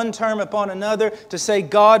heaping one term upon another to say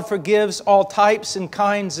God forgives all types and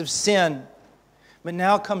kinds of sin. But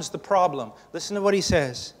now comes the problem. Listen to what he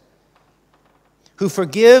says. Who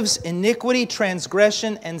forgives iniquity,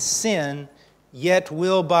 transgression, and sin, yet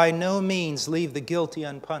will by no means leave the guilty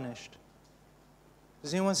unpunished.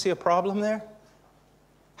 Does anyone see a problem there?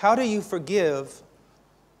 How do you forgive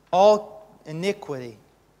all iniquity,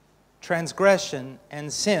 transgression,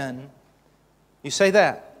 and sin. You say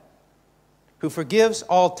that. Who forgives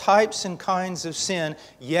all types and kinds of sin,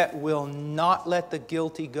 yet will not let the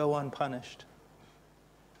guilty go unpunished.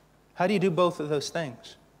 How do you do both of those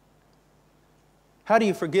things? How do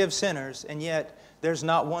you forgive sinners, and yet there's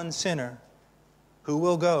not one sinner who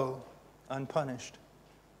will go unpunished?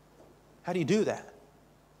 How do you do that?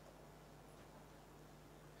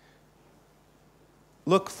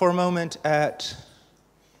 Look for a moment at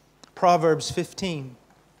Proverbs 15.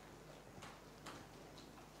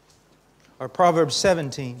 Or Proverbs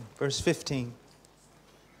 17, verse 15.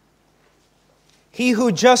 He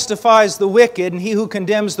who justifies the wicked and he who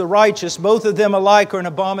condemns the righteous, both of them alike are an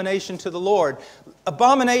abomination to the Lord.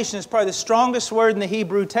 Abomination is probably the strongest word in the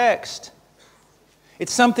Hebrew text.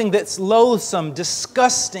 It's something that's loathsome,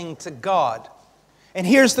 disgusting to God. And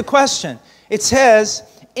here's the question. It says,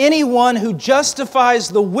 anyone who justifies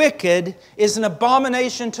the wicked is an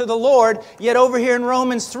abomination to the Lord. Yet over here in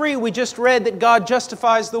Romans 3, we just read that God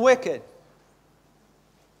justifies the wicked.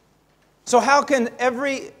 So how can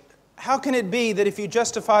it be that if you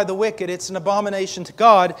justify the wicked, it's an abomination to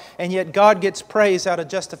God, and yet God gets praise out of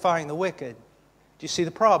justifying the wicked? Do you see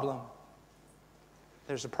the problem?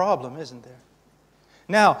 There's a problem, isn't there?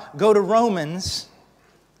 Now, go to Romans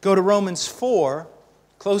 4,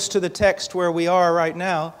 close to the text where we are right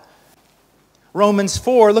now. Romans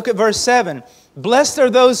 4, look at verse 7. Blessed are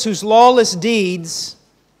those whose lawless deeds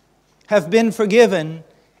have been forgiven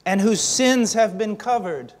and whose sins have been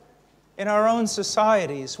covered. In our own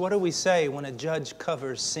societies, what do we say when a judge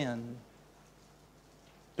covers sin?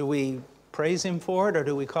 Do we praise him for it, or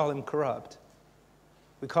do we call him corrupt?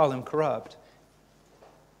 We call him corrupt.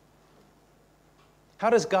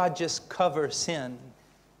 How does God just cover sin?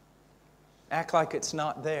 Act like it's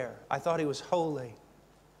not there. I thought He was holy.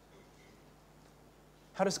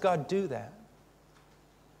 How does God do that?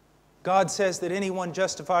 God says that anyone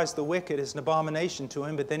justifies the wicked is an abomination to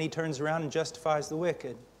Him, but then He turns around and justifies the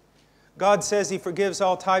wicked. God says He forgives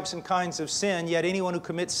all types and kinds of sin, yet anyone who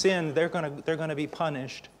commits sin, they're going to be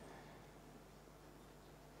punished.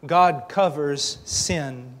 God covers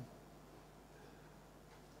sin.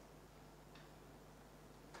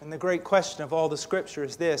 And the great question of all the Scripture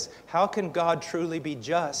is this: how can God truly be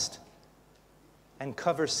just and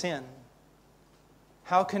cover sin?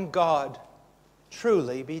 How can God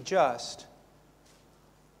truly be just,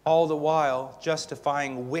 all the while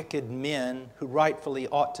justifying wicked men who rightfully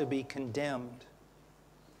ought to be condemned?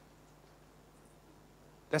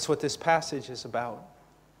 That's what this passage is about.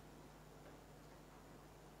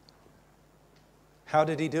 How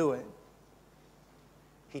did He do it?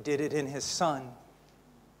 He did it in His Son.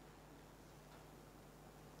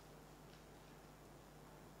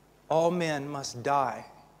 All men must die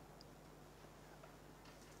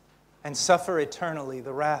and suffer eternally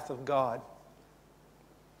the wrath of God.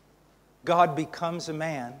 God becomes a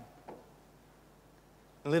man,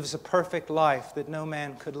 lives a perfect life that no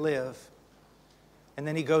man could live, and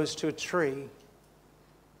then He goes to a tree,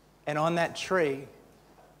 and on that tree,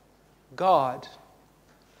 God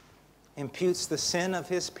imputes the sin of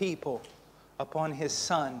His people upon His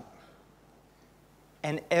Son,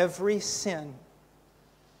 and every sin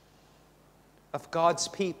of God's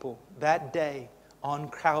people that day on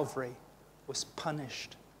Calvary was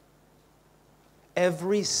punished.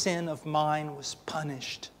 Every sin of mine was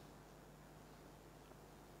punished.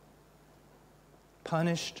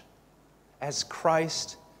 Punished as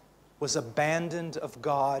Christ was abandoned of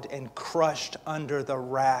God and crushed under the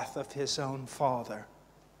wrath of His own Father.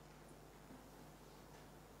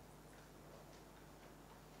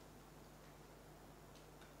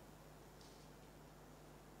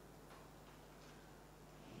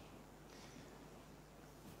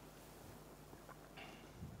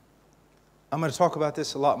 I'm going to talk about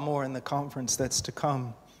this a lot more in the conference that's to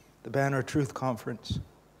come, the Banner of Truth Conference.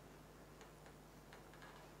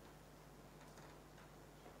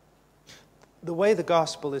 The way the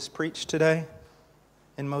gospel is preached today,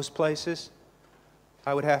 in most places,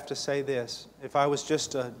 I would have to say this. If I was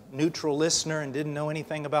just a neutral listener and didn't know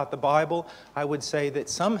anything about the Bible, I would say that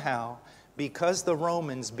somehow, because the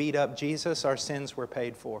Romans beat up Jesus, our sins were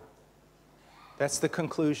paid for. That's the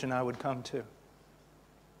conclusion I would come to.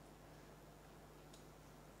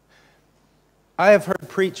 I have heard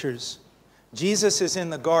preachers, Jesus is in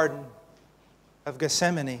the Garden of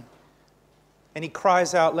Gethsemane, and He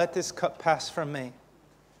cries out, "Let this cup pass from me.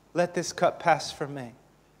 Let this cup pass from me.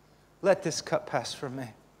 Let this cup pass from me."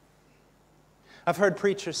 I've heard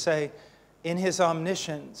preachers say, in His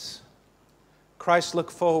omniscience, Christ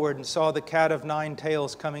looked forward and saw the cat of nine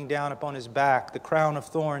tails coming down upon his back, the crown of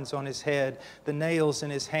thorns on his head, the nails in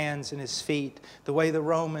his hands and his feet, the way the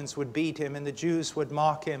Romans would beat him and the Jews would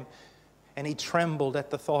mock him, and he trembled at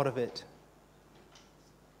the thought of it.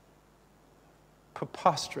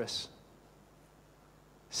 Preposterous.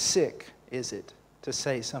 Sick is it to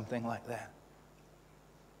say something like that.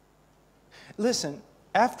 Listen,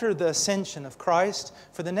 after the ascension of Christ,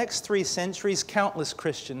 for the next 3 centuries, countless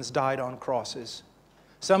Christians died on crosses.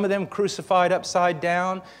 Some of them crucified upside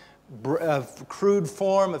down, a crude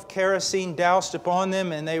form of kerosene doused upon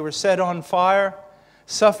them, and they were set on fire,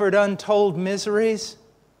 suffered untold miseries.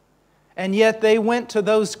 And yet they went to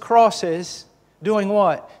those crosses doing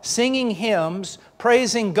what? Singing hymns,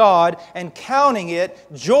 praising God, and counting it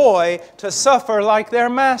joy to suffer like their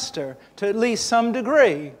Master, to at least some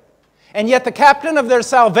degree. And yet the captain of their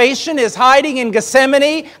salvation is hiding in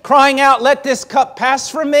Gethsemane, crying out, "Let this cup pass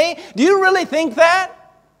from me." Do you really think that?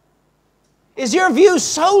 Is your view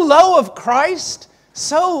so low of Christ?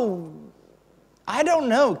 So, I don't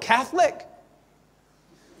know, Catholic?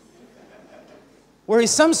 Where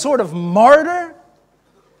He's some sort of martyr?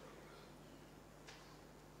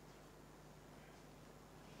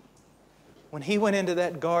 When He went into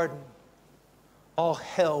that garden, all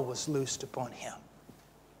hell was loosed upon Him.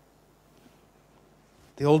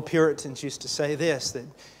 The old Puritans used to say this, that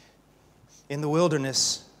in the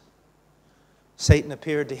wilderness, Satan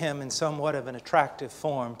appeared to him in somewhat of an attractive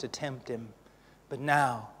form to tempt him. But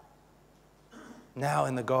now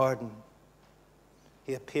in the garden,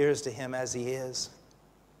 he appears to him as he is,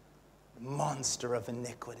 the monster of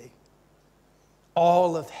iniquity.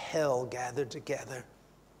 All of hell gathered together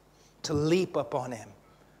to leap upon him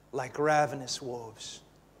like ravenous wolves.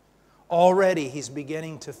 Already he's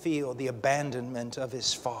beginning to feel the abandonment of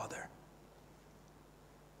his Father.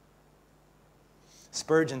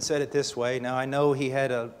 Spurgeon said it this way. Now I know he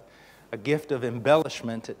had a gift of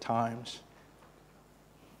embellishment at times.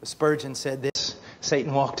 But Spurgeon said this.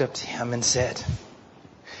 Satan walked up to him and said,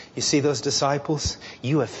 "You see those disciples?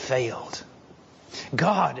 You have failed.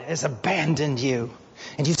 God has abandoned you.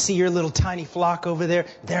 And you see your little tiny flock over there?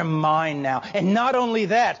 They're mine now. And not only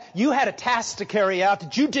that, you had a task to carry out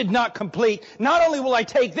that you did not complete. Not only will I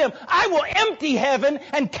take them, I will empty heaven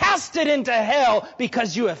and cast it into hell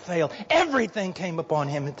because you have failed." Everything came upon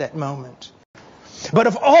him at that moment. But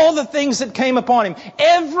of all the things that came upon him,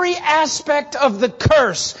 every aspect of the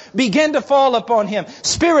curse began to fall upon him.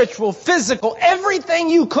 Spiritual, physical, everything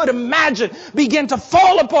you could imagine began to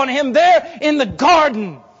fall upon him there in the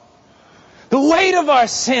garden. The weight of our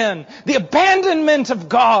sin, the abandonment of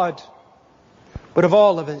God. But of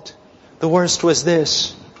all of it, the worst was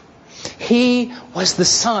this. He was the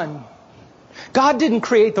Son. God didn't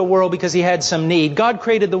create the world because He had some need. God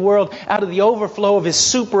created the world out of the overflow of His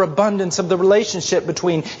superabundance of the relationship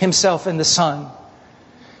between Himself and the Son.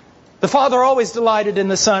 The Father always delighted in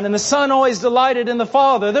the Son, and the Son always delighted in the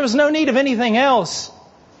Father. There was no need of anything else.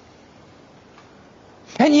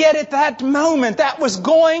 And yet at that moment, that was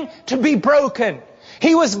going to be broken.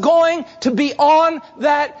 He was going to be on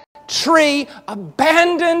that tree,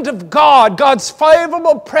 abandoned of God, God's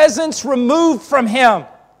favorable presence removed from Him.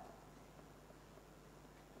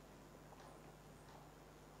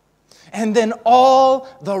 And then all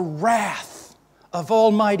the wrath of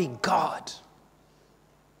Almighty God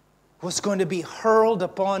was going to be hurled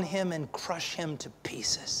upon Him and crush Him to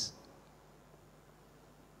pieces.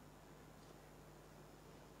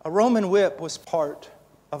 A Roman whip was part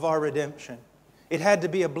of our redemption. It had to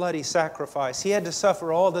be a bloody sacrifice. He had to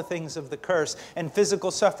suffer all the things of the curse, and physical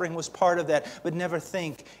suffering was part of that. But never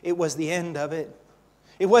think it was the end of it.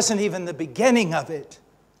 It wasn't even the beginning of it.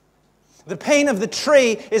 The pain of the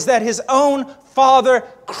tree is that His own Father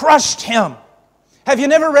crushed Him. Have you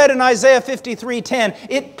never read in Isaiah 53:10?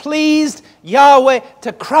 It pleased Yahweh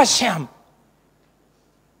to crush Him.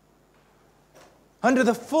 Under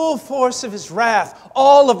the full force of His wrath,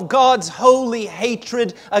 all of God's holy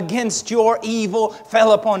hatred against your evil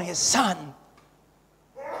fell upon His Son.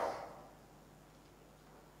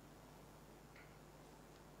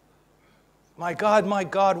 My God,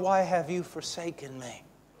 why have you forsaken me?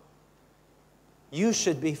 You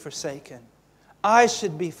should be forsaken. I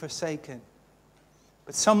should be forsaken.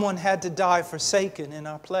 But someone had to die forsaken in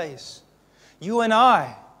our place. You and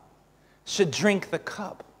I should drink the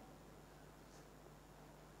cup.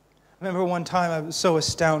 I remember one time I was so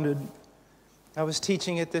astounded. I was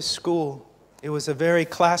teaching at this school. It was a very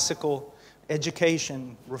classical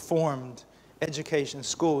education, reformed education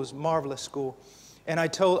school. It was a marvelous school. And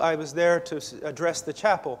I was there to address the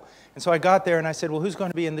chapel. And so I got there and I said, "Well, who's going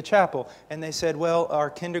to be in the chapel?" And they said, "Well, our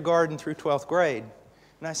kindergarten through 12th grade."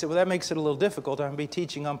 And I said, well, that makes it a little difficult. I'm going to be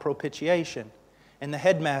teaching on propitiation. And the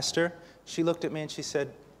headmaster, she looked at me and she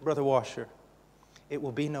said, Brother Washer, it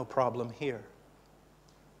will be no problem here.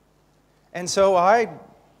 And so I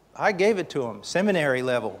gave it to him, seminary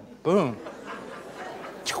level, boom.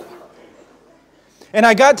 And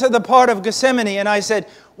I got to the part of Gethsemane and I said,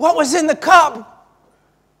 what was in the cup?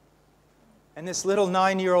 And this little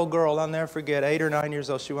 9-year-old girl, I'll never forget, 8 or 9 years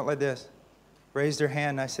old, she went like this, raised her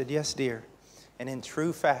hand, and I said, yes, dear. And in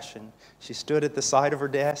true fashion, she stood at the side of her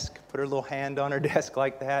desk, put her little hand on her desk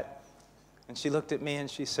like that, and she looked at me and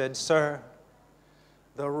she said, sir,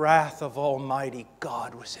 the wrath of Almighty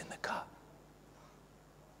God was in the cup.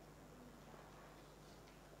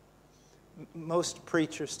 Most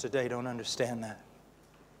preachers today don't understand that.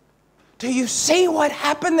 Do you see what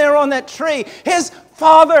happened there on that tree? His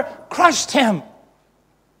Father crushed him.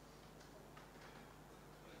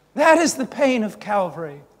 That is the pain of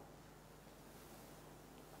Calvary.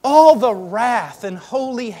 All the wrath and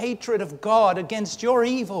holy hatred of God against your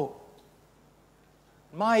evil,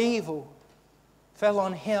 my evil, fell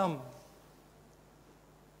on Him.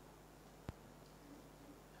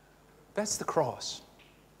 That's the cross.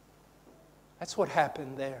 That's what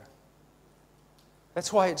happened there.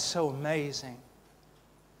 That's why it's so amazing.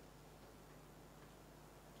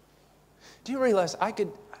 Do you realize I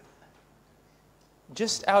could,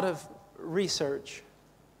 just out of research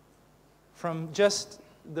from just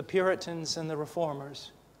the Puritans and the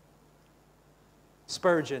Reformers,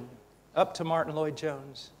 Spurgeon, up to Martin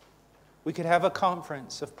Lloyd-Jones, we could have a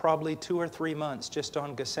conference of probably 2 or 3 months just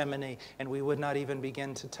on Gethsemane, and we would not even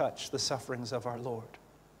begin to touch the sufferings of our Lord.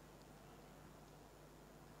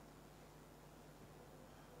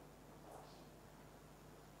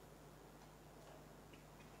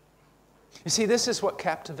 You see, this is what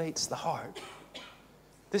captivates the heart.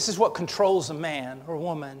 This is what controls a man or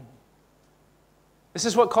woman. This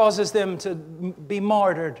is what causes them to be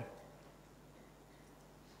martyred.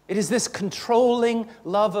 It is this controlling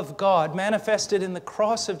love of God manifested in the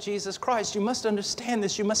cross of Jesus Christ. You must understand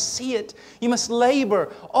this. You must see it. You must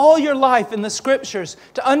labor all your life in the Scriptures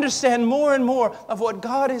to understand more and more of what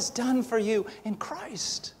God has done for you in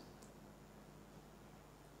Christ.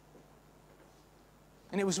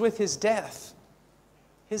 And it was with His death,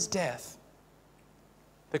 the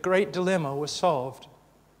great dilemma was solved.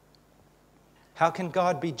 How can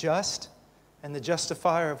God be just and the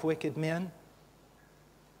justifier of wicked men?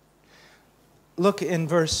 Look in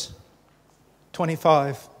verse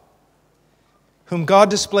 25. Whom God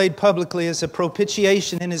displayed publicly as a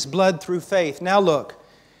propitiation in His blood through faith. Now look,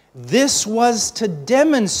 this was to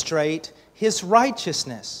demonstrate His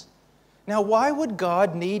righteousness. Now why would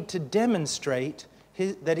God need to demonstrate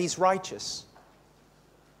that He's righteous?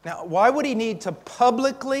 Now, why would He need to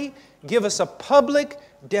publicly give us a public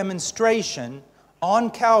demonstration on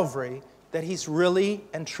Calvary that He's really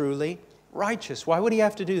and truly righteous? Why would He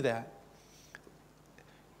have to do that?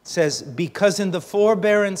 It says, because in the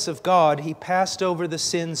forbearance of God, He passed over the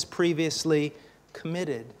sins previously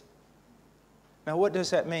committed. Now, what does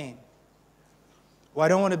that mean? Well, I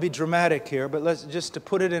don't want to be dramatic here, but just to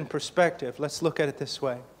put it in perspective, let's look at it this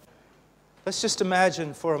way. Let's just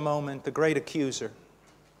imagine for a moment the great accuser,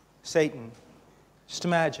 Satan. Just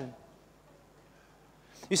imagine.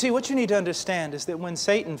 You see, what you need to understand is that when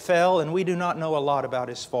Satan fell, and we do not know a lot about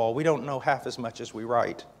his fall, we don't know half as much as we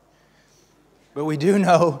write. But we do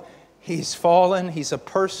know he's fallen. He's a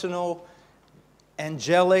personal,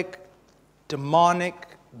 angelic, demonic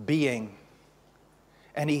being.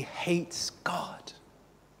 And he hates God.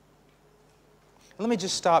 Let me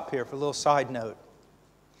just stop here for a little side note.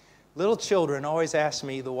 Little children always ask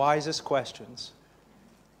me the wisest questions.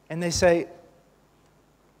 And they say,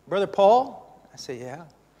 Brother Paul? I say, yeah.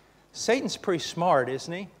 Satan's pretty smart,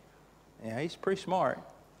 isn't he? Yeah, he's pretty smart.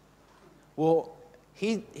 Well,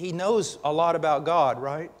 he knows a lot about God,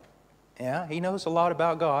 right? Yeah, he knows a lot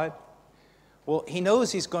about God. Well, he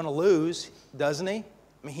knows he's going to lose, doesn't he?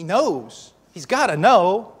 I mean, he knows. He's got to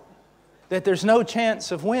know that there's no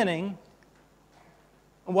chance of winning.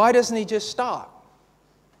 Why doesn't he just stop?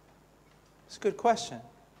 It's a good question.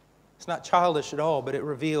 It's not childish at all, but it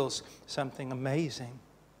reveals something amazing.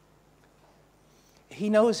 He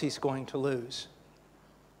knows he's going to lose.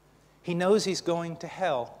 He knows he's going to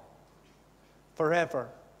hell forever.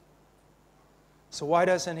 So why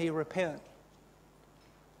doesn't he repent?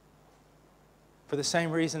 For the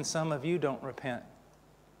same reason some of you don't repent.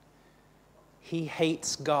 He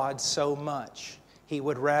hates God so much, he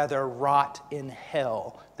would rather rot in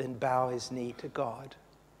hell than bow his knee to God.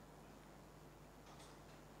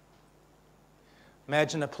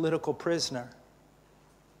 Imagine a political prisoner.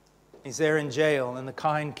 He's there in jail, and the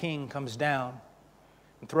kind king comes down.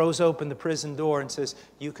 and throws open the prison door and says,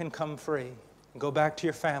 you can come free. Go back to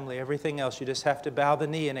your family, everything else. You just have to bow the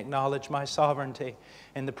knee and acknowledge my sovereignty.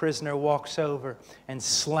 And the prisoner walks over and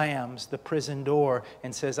slams the prison door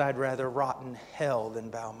and says, I'd rather rot in hell than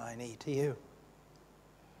bow my knee to you.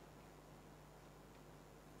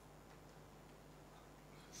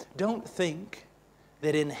 Don't think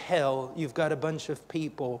that in hell you've got a bunch of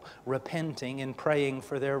people repenting and praying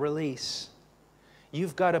for their release.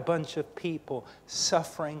 You've got a bunch of people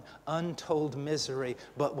suffering untold misery,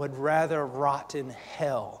 but would rather rot in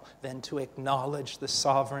hell than to acknowledge the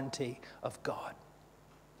sovereignty of God.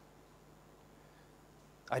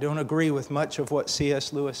 I don't agree with much of what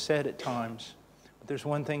C.S. Lewis said at times, but there's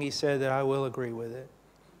one thing he said that I will agree with it.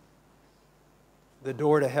 The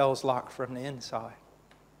door to hell's locked from the inside.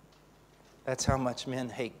 That's how much men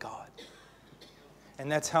hate God.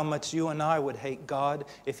 And that's how much you and I would hate God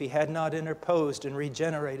if He had not interposed and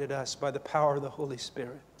regenerated us by the power of the Holy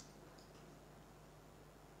Spirit.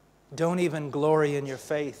 Don't even glory in your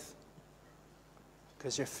faith,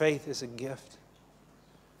 because your faith is a gift.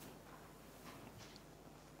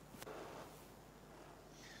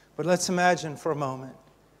 But let's imagine for a moment,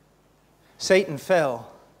 Satan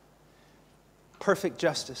fell. Perfect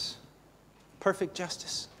justice. Perfect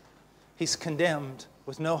justice. He's condemned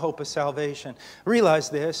with no hope of salvation. Realize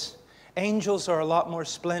this, angels are a lot more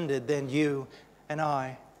splendid than you and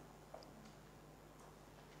I.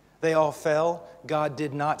 They all fell. God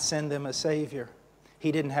did not send them a Savior.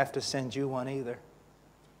 He didn't have to send you one either.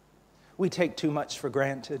 We take too much for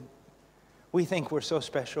granted. We think we're so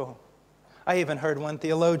special. I even heard one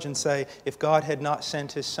theologian say, if God had not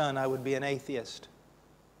sent His Son, I would be an atheist.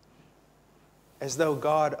 As though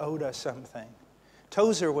God owed us something.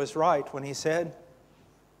 Tozer was right when he said,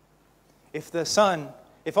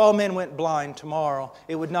 if all men went blind tomorrow,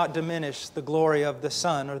 it would not diminish the glory of the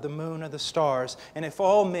sun or the moon or the stars. And if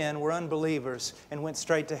all men were unbelievers and went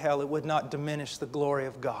straight to hell, it would not diminish the glory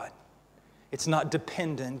of God. It's not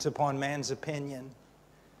dependent upon man's opinion.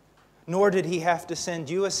 Nor did He have to send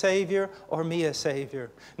you a Savior or me a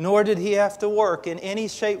Savior. Nor did He have to work in any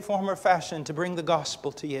shape, form, or fashion to bring the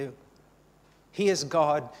gospel to you. He is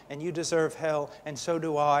God, and you deserve hell, and so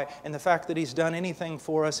do I. And the fact that He's done anything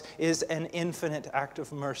for us is an infinite act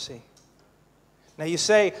of mercy. Now you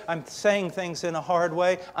say, I'm saying things in a hard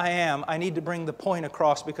way. I am. I need to bring the point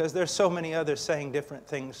across because there's so many others saying different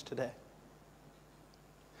things today.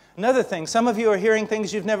 Another thing, some of you are hearing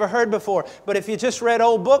things you've never heard before, but if you just read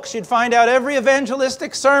old books, you'd find out every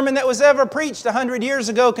evangelistic sermon that was ever preached 100 years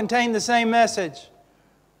ago contained the same message.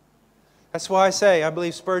 That's why I say I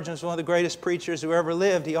believe Spurgeon is one of the greatest preachers who ever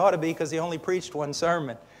lived. He ought to be because he only preached one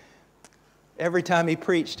sermon. Every time he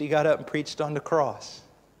preached, he got up and preached on the cross.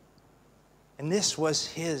 And this was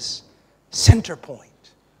his center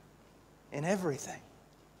point in everything.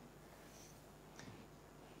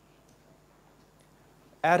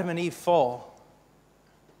 Adam and Eve fall.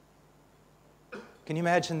 Can you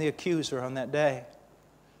imagine the accuser on that day?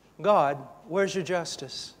 God, where's your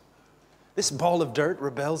justice? This ball of dirt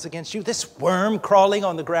rebels against you. This worm crawling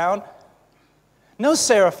on the ground. No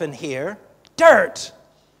seraphim here. Dirt.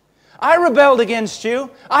 I rebelled against you.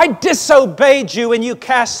 I disobeyed you and you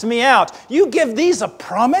cast me out. You give these a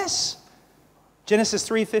promise? Genesis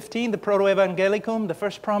 3:15, the proto-evangelicum, the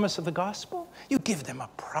first promise of the gospel. You give them a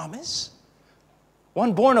promise?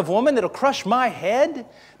 One born of woman that'll crush my head?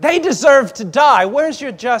 They deserve to die. Where's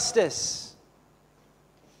your justice?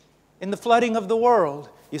 In the flooding of the world,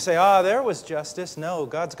 you say, there was justice. No,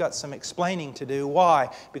 God's got some explaining to do. Why?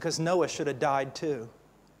 Because Noah should have died too.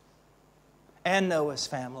 And Noah's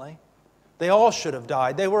family. They all should have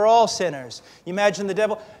died. They were all sinners. You imagine the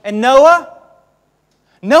devil. And Noah?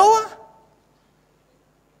 Noah?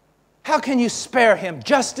 How can you spare him?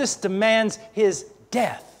 Justice demands his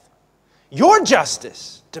death. Your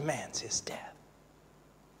justice demands his death.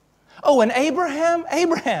 Oh, and Abraham?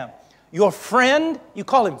 Abraham, your friend, you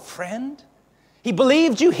call him friend? He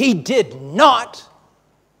believed you? He did not.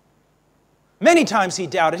 Many times he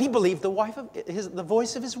doubted. He believed the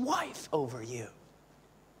voice of his wife over you.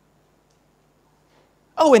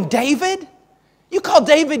 Oh, and David? You call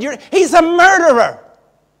David he's a murderer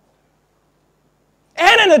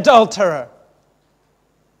and an adulterer.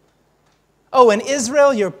 Oh, and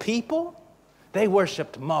Israel, your people? They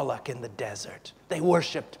worshipped Moloch in the desert. They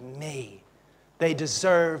worshipped me. They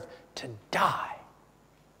deserve to die.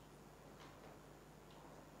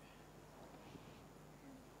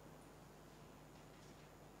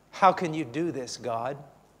 How can you do this, God?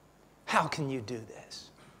 How can you do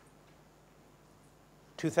this?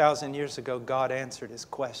 2,000 years ago, God answered his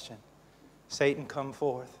question. Satan, come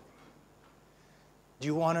forth. Do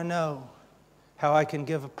you want to know how I can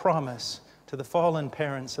give a promise to the fallen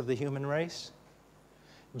parents of the human race?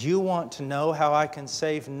 Do you want to know how I can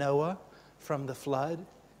save Noah from the flood?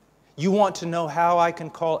 You want to know how I can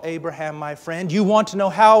call Abraham my friend? You want to know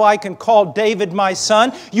how I can call David my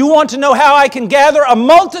son? You want to know how I can gather a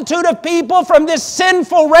multitude of people from this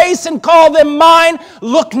sinful race and call them mine?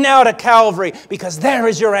 Look now to Calvary, because there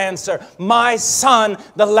is your answer. My Son,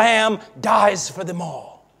 the Lamb, dies for them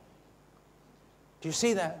all. Do you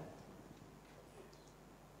see that?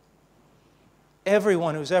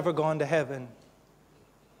 Everyone who's ever gone to heaven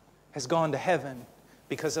has gone to heaven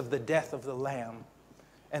because of the death of the Lamb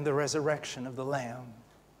and the resurrection of the Lamb.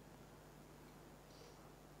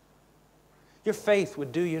 Your faith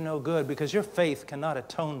would do you no good, because your faith cannot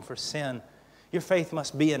atone for sin. Your faith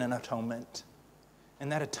must be in an atonement.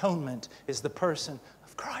 And that atonement is the person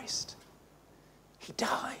of Christ. He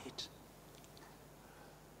died.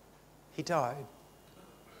 He died.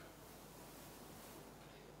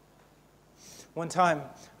 One time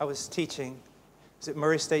I was teaching, it was at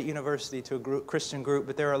Murray State University, to a Christian group,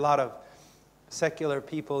 but there were a lot of secular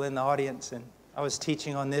people in the audience, and I was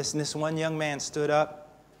teaching on this, and this one young man stood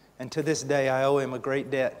up, and to this day I owe him a great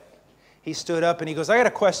debt. He stood up and he goes, I got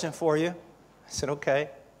a question for you. I said, okay.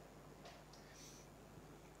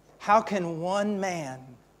 How can one man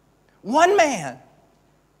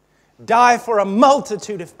die for a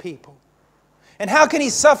multitude of people? And how can he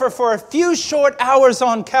suffer for a few short hours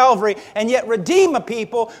on Calvary and yet redeem a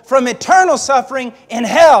people from eternal suffering in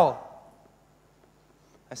hell?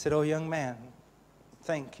 I said, oh, young man,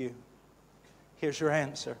 thank you. Here's your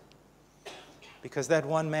answer. Because that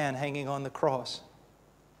one man hanging on the cross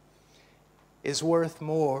is worth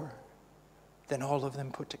more than all of them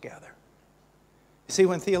put together. You see,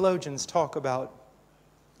 when theologians talk about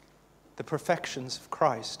the perfections of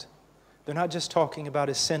Christ, they're not just talking about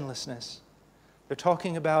His sinlessness. They're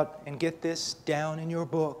talking about, and get this down in your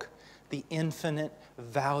book, the infinite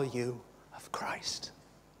value of Christ.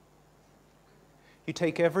 You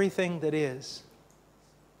take everything that is,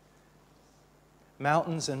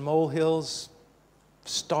 mountains and molehills,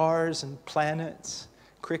 stars and planets,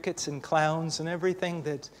 crickets and clowns, and everything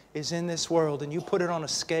that is in this world, and you put it on a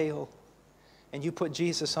scale, and you put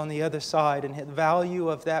Jesus on the other side, and the value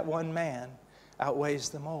of that one man outweighs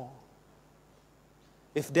them all.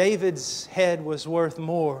 If David's head was worth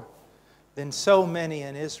more than so many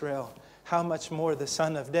in Israel, how much more the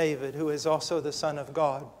Son of David, who is also the Son of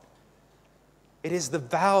God? It is the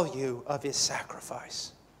value of His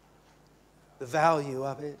sacrifice. The value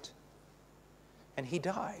of it. And He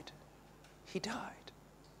died. He died.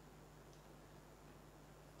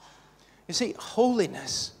 You see,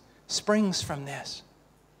 holiness springs from this.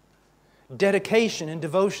 Dedication and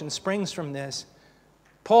devotion springs from this.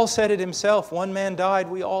 Paul said it himself, one man died,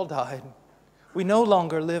 we all died. We no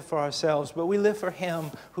longer live for ourselves, but we live for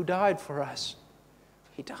Him who died for us.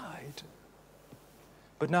 He died.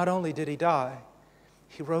 But not only did He die,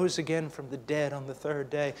 He rose again from the dead on the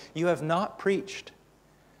third day. You have not preached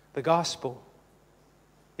the gospel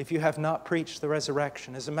if you have not preached the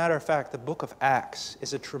resurrection. As a matter of fact, the book of Acts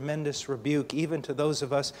is a tremendous rebuke, even to those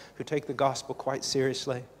of us who take the gospel quite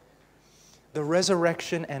seriously. The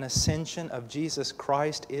resurrection and ascension of Jesus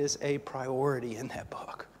Christ is a priority in that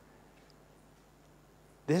book.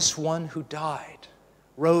 This one who died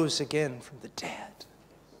rose again from the dead.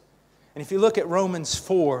 And if you look at Romans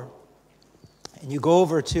 4, and you go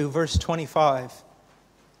over to verse 25,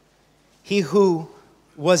 He who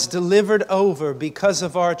was delivered over because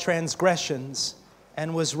of our transgressions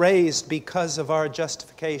and was raised because of our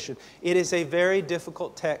justification. It is a very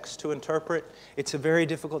difficult text to interpret. It's a very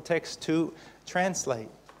difficult text to translate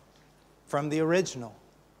from the original.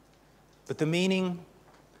 But the meaning,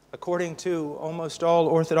 according to almost all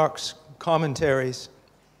Orthodox commentaries,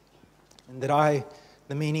 and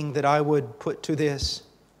the meaning that I would put to this,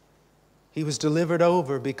 He was delivered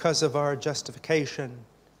over because of our justification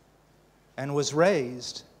and was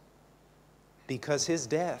raised because His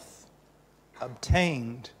death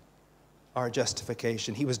obtained our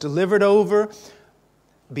justification. He was delivered over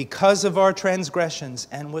because of our transgressions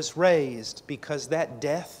and was raised because that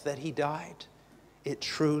death that He died, it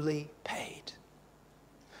truly paid.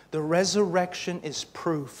 The resurrection is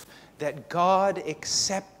proof that God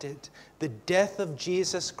accepted the death of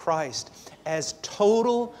Jesus Christ as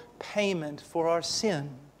total payment for our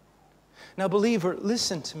sin. Now, believer,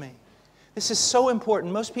 listen to me. This is so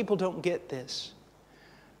important. Most people don't get this.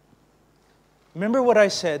 Remember what I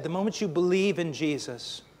said. The moment you believe in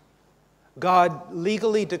Jesus, God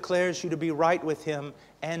legally declares you to be right with Him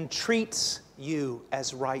and treats you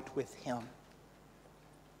as right with Him.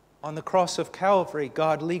 On the cross of Calvary,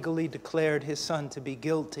 God legally declared His Son to be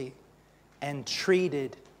guilty and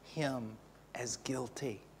treated him as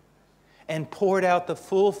guilty, and poured out the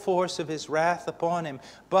full force of his wrath upon him.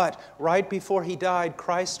 But right before he died,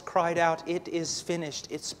 Christ cried out, "It is finished."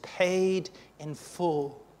 It's paid in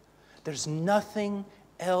full. There's nothing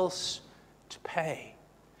else to pay.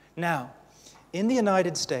 Now, in the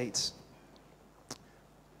United States,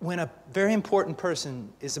 when a very important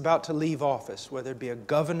person is about to leave office, whether it be a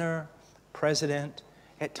governor, president,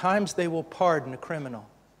 at times they will pardon a criminal.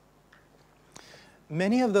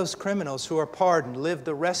 Many of those criminals who are pardoned live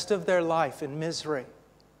the rest of their life in misery.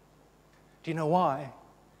 Do you know why?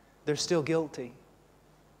 They're still guilty.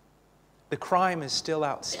 The crime is still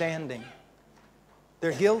outstanding.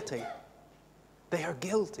 They're guilty. They are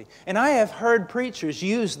guilty. And I have heard preachers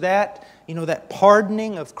use that, that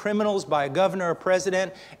pardoning of criminals by a governor or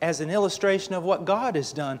president as an illustration of what God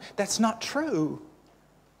has done. That's not true.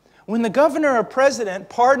 When the governor or president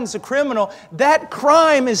pardons a criminal, that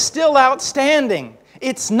crime is still outstanding.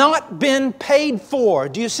 It's not been paid for.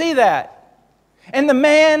 Do you see that? And the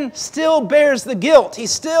man still bears the guilt. He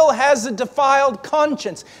still has a defiled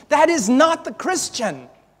conscience. That is not the Christian.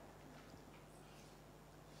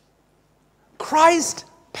 Christ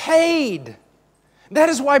paid. That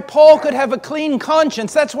is why Paul could have a clean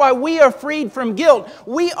conscience. That's why we are freed from guilt.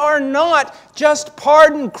 We are not just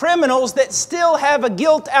pardoned criminals that still have a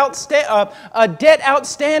debt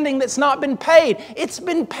outstanding that's not been paid. It's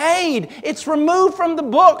been paid. It's removed from the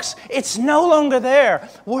books. It's no longer there.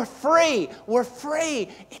 We're free. We're free.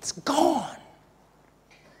 It's gone.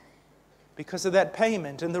 Because of that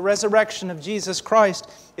payment, and the resurrection of Jesus Christ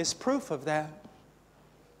is proof of that.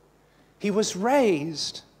 He was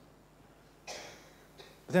raised.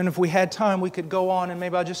 Then if we had time, we could go on and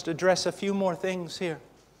maybe I'll just address a few more things here.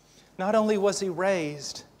 Not only was He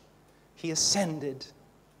raised, He ascended.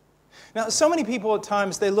 Now, so many people at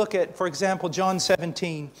times, they look at, for example, John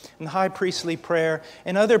 17 and the high priestly prayer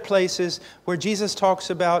and other places where Jesus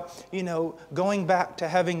talks about, going back to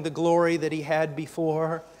having the glory that He had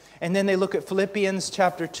before. And then they look at Philippians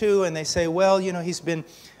chapter 2 and they say, well, He's been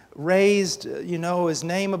raised, His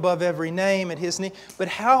name above every name, at His name. But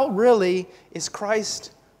how really is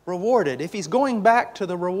Christ rewarded? If He's going back to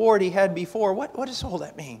the reward He had before, what does all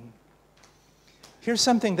that mean? Here's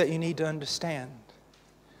something that you need to understand.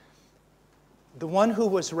 The one who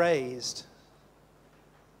was raised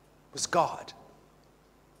was God.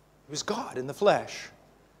 He was God in the flesh.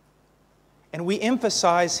 And we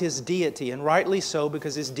emphasize His deity, and rightly so,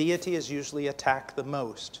 because His deity is usually attacked the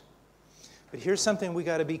most. But here's something we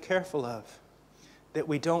got to be careful of, that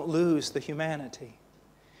we don't lose the humanity.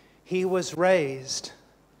 He was raised,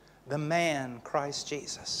 the man, Christ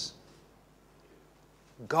Jesus.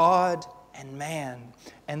 God and man.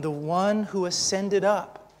 And the one who ascended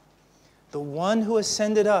up,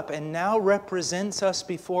 and now represents us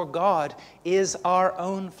before God, is our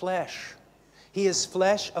own flesh. He is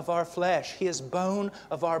flesh of our flesh. He is bone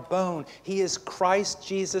of our bone. He is Christ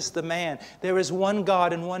Jesus the man. There is one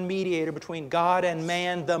God and one mediator between God and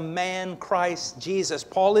man, the man Christ Jesus.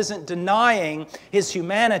 Paul isn't denying His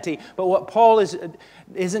humanity, but what Paul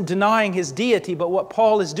isn't denying His deity, but what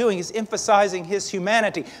Paul is doing is emphasizing His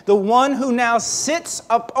humanity. The one who now sits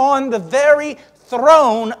upon the very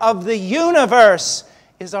throne of the universe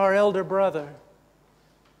is our elder brother.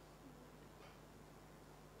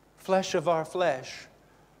 Flesh of our flesh,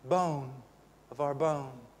 bone of our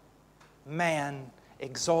bone, man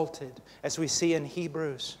exalted, as we see in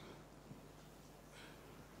Hebrews.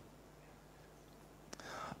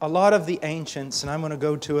 A lot of the ancients, and I'm going to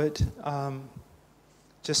go to it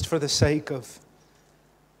just for the sake of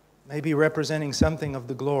maybe representing something of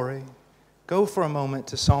the glory. Go for a moment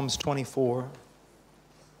to Psalms 24.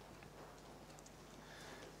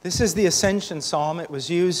 This is the Ascension Psalm. It was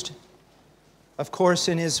used, of course,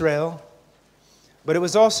 in Israel, but it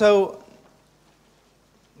was also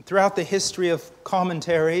throughout the history of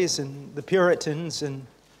commentaries and the Puritans and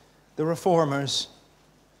the Reformers.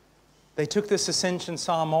 They took this Ascension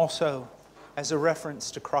Psalm also as a reference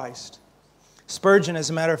to Christ. Spurgeon, as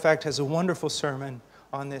a matter of fact, has a wonderful sermon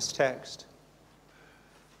on this text.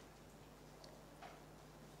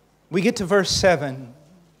 We get to verse 7.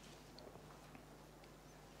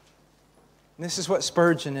 This is what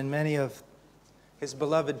Spurgeon and many of his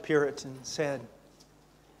beloved Puritans said.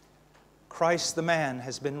 Christ the man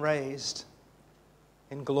has been raised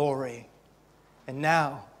in glory. And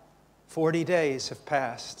now 40 days have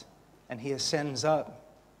passed and He ascends up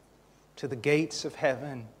to the gates of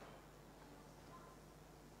heaven.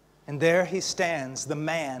 And there He stands, the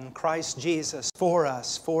man, Christ Jesus, for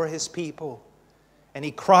us, for His people. And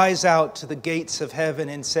he cries out to the gates of heaven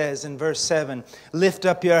and says in verse 7, "Lift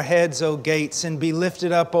up your heads, O gates, and be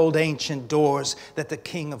lifted up, old ancient doors, that the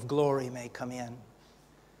King of glory may come in."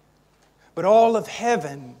 But all of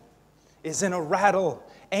heaven is in a rattle.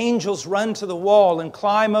 Angels run to the wall and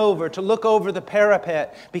climb over to look over the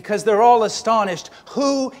parapet because they're all astonished.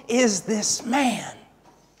 Who is this man?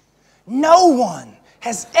 No one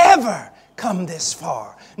has ever come this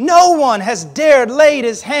far. No one has dared lay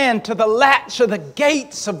his hand to the latch of the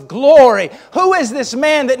gates of glory. Who is this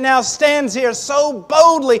man that now stands here so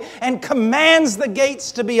boldly and commands the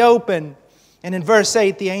gates to be open? And in verse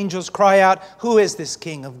 8, the angels cry out, "Who is this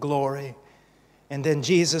King of glory?" And then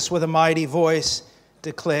Jesus, with a mighty voice,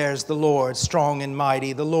 declares, "The Lord, strong and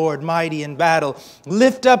mighty, the Lord, mighty in battle.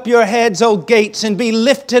 Lift up your heads, O gates, and be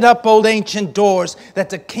lifted up, old ancient doors, that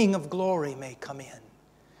the King of glory may come in."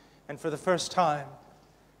 And for the first time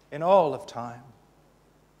in all of time,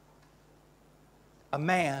 a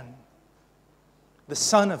man, the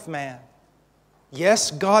Son of Man,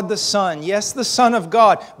 yes, God the Son, yes, the Son of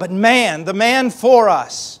God, but man, the man for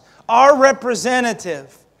us, our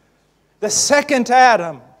representative, the second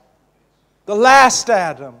Adam, the last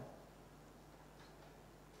Adam,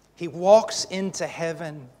 he walks into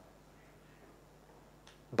heaven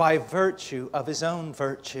by virtue of his own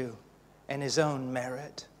virtue and his own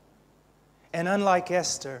merit. And unlike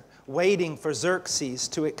Esther, waiting for Xerxes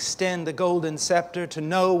to extend the golden scepter to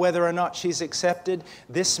know whether or not she's accepted,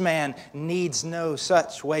 this man needs no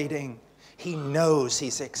such waiting. He knows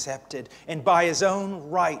he's accepted. And by his own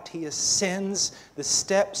right, he ascends the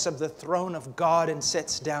steps of the throne of God and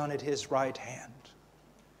sits down at his right hand.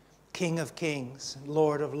 King of kings,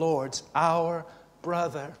 Lord of lords, our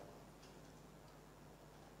brother.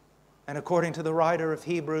 And according to the writer of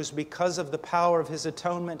Hebrews, because of the power of his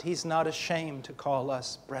atonement, he's not ashamed to call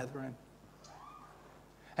us brethren.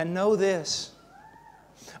 And know this,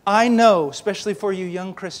 I know, especially for you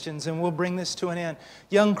young Christians, and we'll bring this to an end.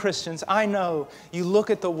 Young Christians, I know you look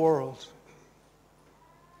at the world,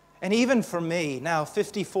 and even for me, now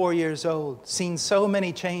 54 years old, seen so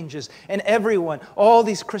many changes, and everyone, all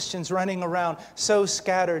these Christians running around so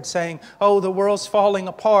scattered saying, oh, the world's falling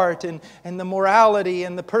apart, and the morality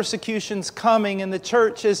and the persecution's coming, and the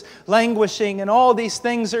church is languishing, and all these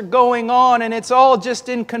things are going on, and it's all just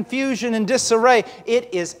in confusion and disarray.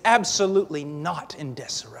 It is absolutely not in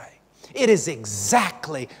disarray. It is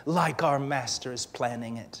exactly like our Master is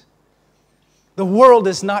planning it. The world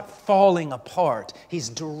is not falling apart. He's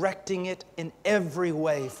directing it in every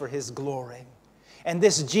way for His glory. And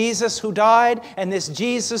this Jesus who died, and this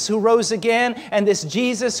Jesus who rose again, and this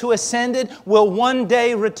Jesus who ascended will one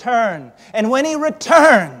day return. And when He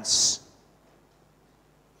returns,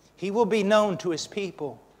 He will be known to His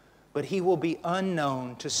people, but He will be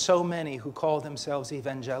unknown to so many who call themselves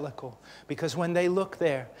evangelical. Because when they look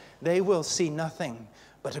there, they will see nothing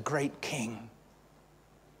but a great King.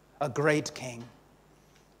 A great King,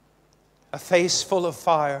 a face full of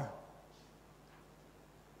fire,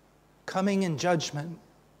 coming in judgment,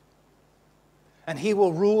 and He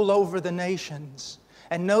will rule over the nations.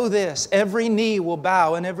 And know this, every knee will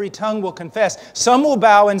bow and every tongue will confess. Some will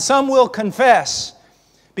bow and some will confess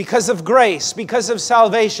because of grace, because of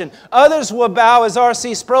salvation. Others will bow, as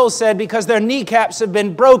R.C. Sproul said, because their kneecaps have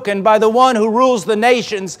been broken by the one who rules the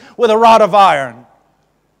nations with a rod of iron.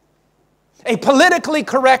 A politically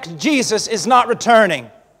correct Jesus is not returning,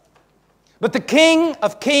 but the King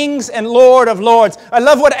of kings and Lord of lords. I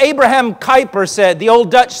love what Abraham Kuyper said, the old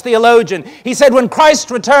Dutch theologian. He said when Christ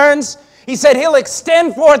returns, he said He'll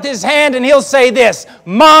extend forth His hand and He'll say this,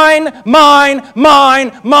 mine, mine,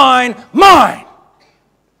 mine, mine, mine.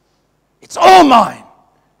 It's all mine,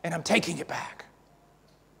 and I'm taking it back.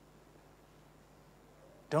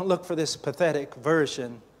 Don't look for this pathetic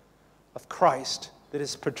version of Christ that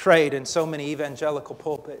is portrayed in so many evangelical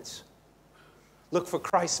pulpits. Look for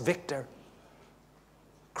Christ's victor,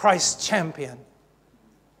 Christ's champion,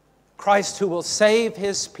 Christ who will save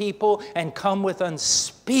His people and come with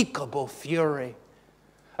unspeakable fury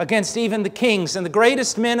against even the kings and the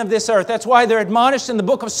greatest men of this earth. That's why they're admonished in the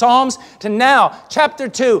book of Psalms to now, chapter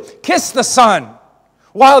 2, kiss the Son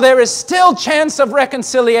while there is still chance of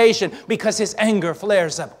reconciliation, because His anger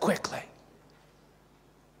flares up quickly.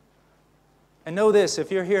 And know this,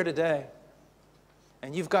 if you're here today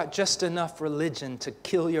and you've got just enough religion to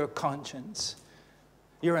kill your conscience,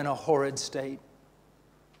 you're in a horrid state.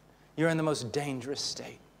 You're in the most dangerous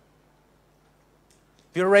state.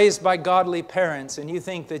 If you're raised by godly parents and you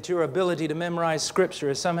think that your ability to memorize Scripture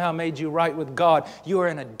has somehow made you right with God, you are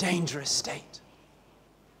in a dangerous state.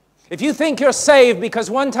 If you think you're saved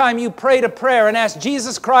because one time you prayed a prayer and asked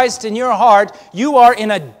Jesus Christ in your heart, you are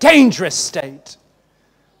in a dangerous state.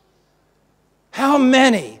 How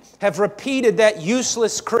many have repeated that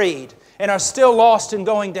useless creed and are still lost and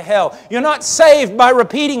going to hell? You're not saved by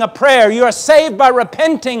repeating a prayer. You are saved by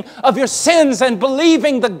repenting of your sins and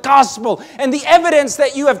believing the gospel. And the evidence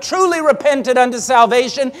that you have truly repented unto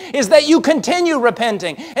salvation is that you continue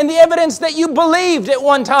repenting. And the evidence that you believed at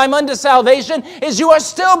one time unto salvation is you are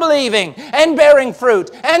still believing and bearing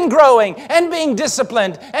fruit and growing and being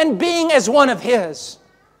disciplined and being as one of His.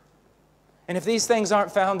 And if these things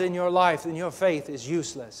aren't found in your life, then your faith is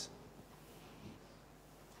useless.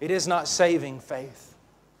 It is not saving faith.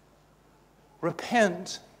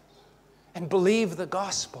 Repent and believe the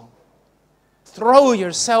gospel. Throw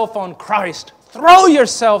yourself on Christ. Throw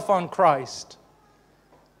yourself on Christ.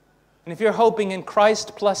 And if you're hoping in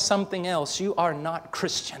Christ plus something else, you are not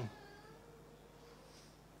Christian.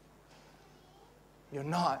 You're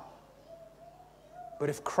not. But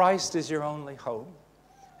if Christ is your only hope,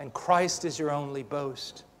 and Christ is your only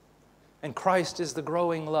boast, and Christ is the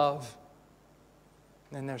growing love,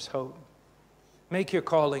 then there's hope. Make your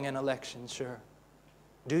calling and election sure.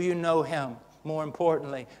 Do you know Him? More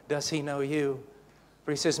importantly, does He know you?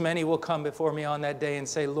 For He says, many will come before me on that day and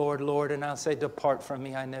say, Lord, Lord, and I'll say, depart from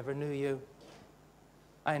me, I never knew you.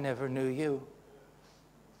 I never knew you.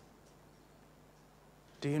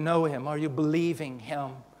 Do you know Him? Are you believing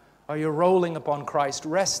Him? Are you rolling upon Christ,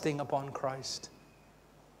 resting upon Christ?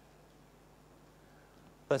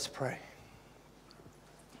 Let's pray.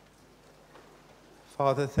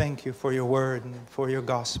 Father, thank you for your word and for your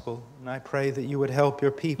gospel. And I pray that you would help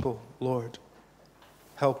your people, Lord.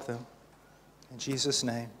 Help them. In Jesus'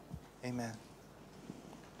 name, amen.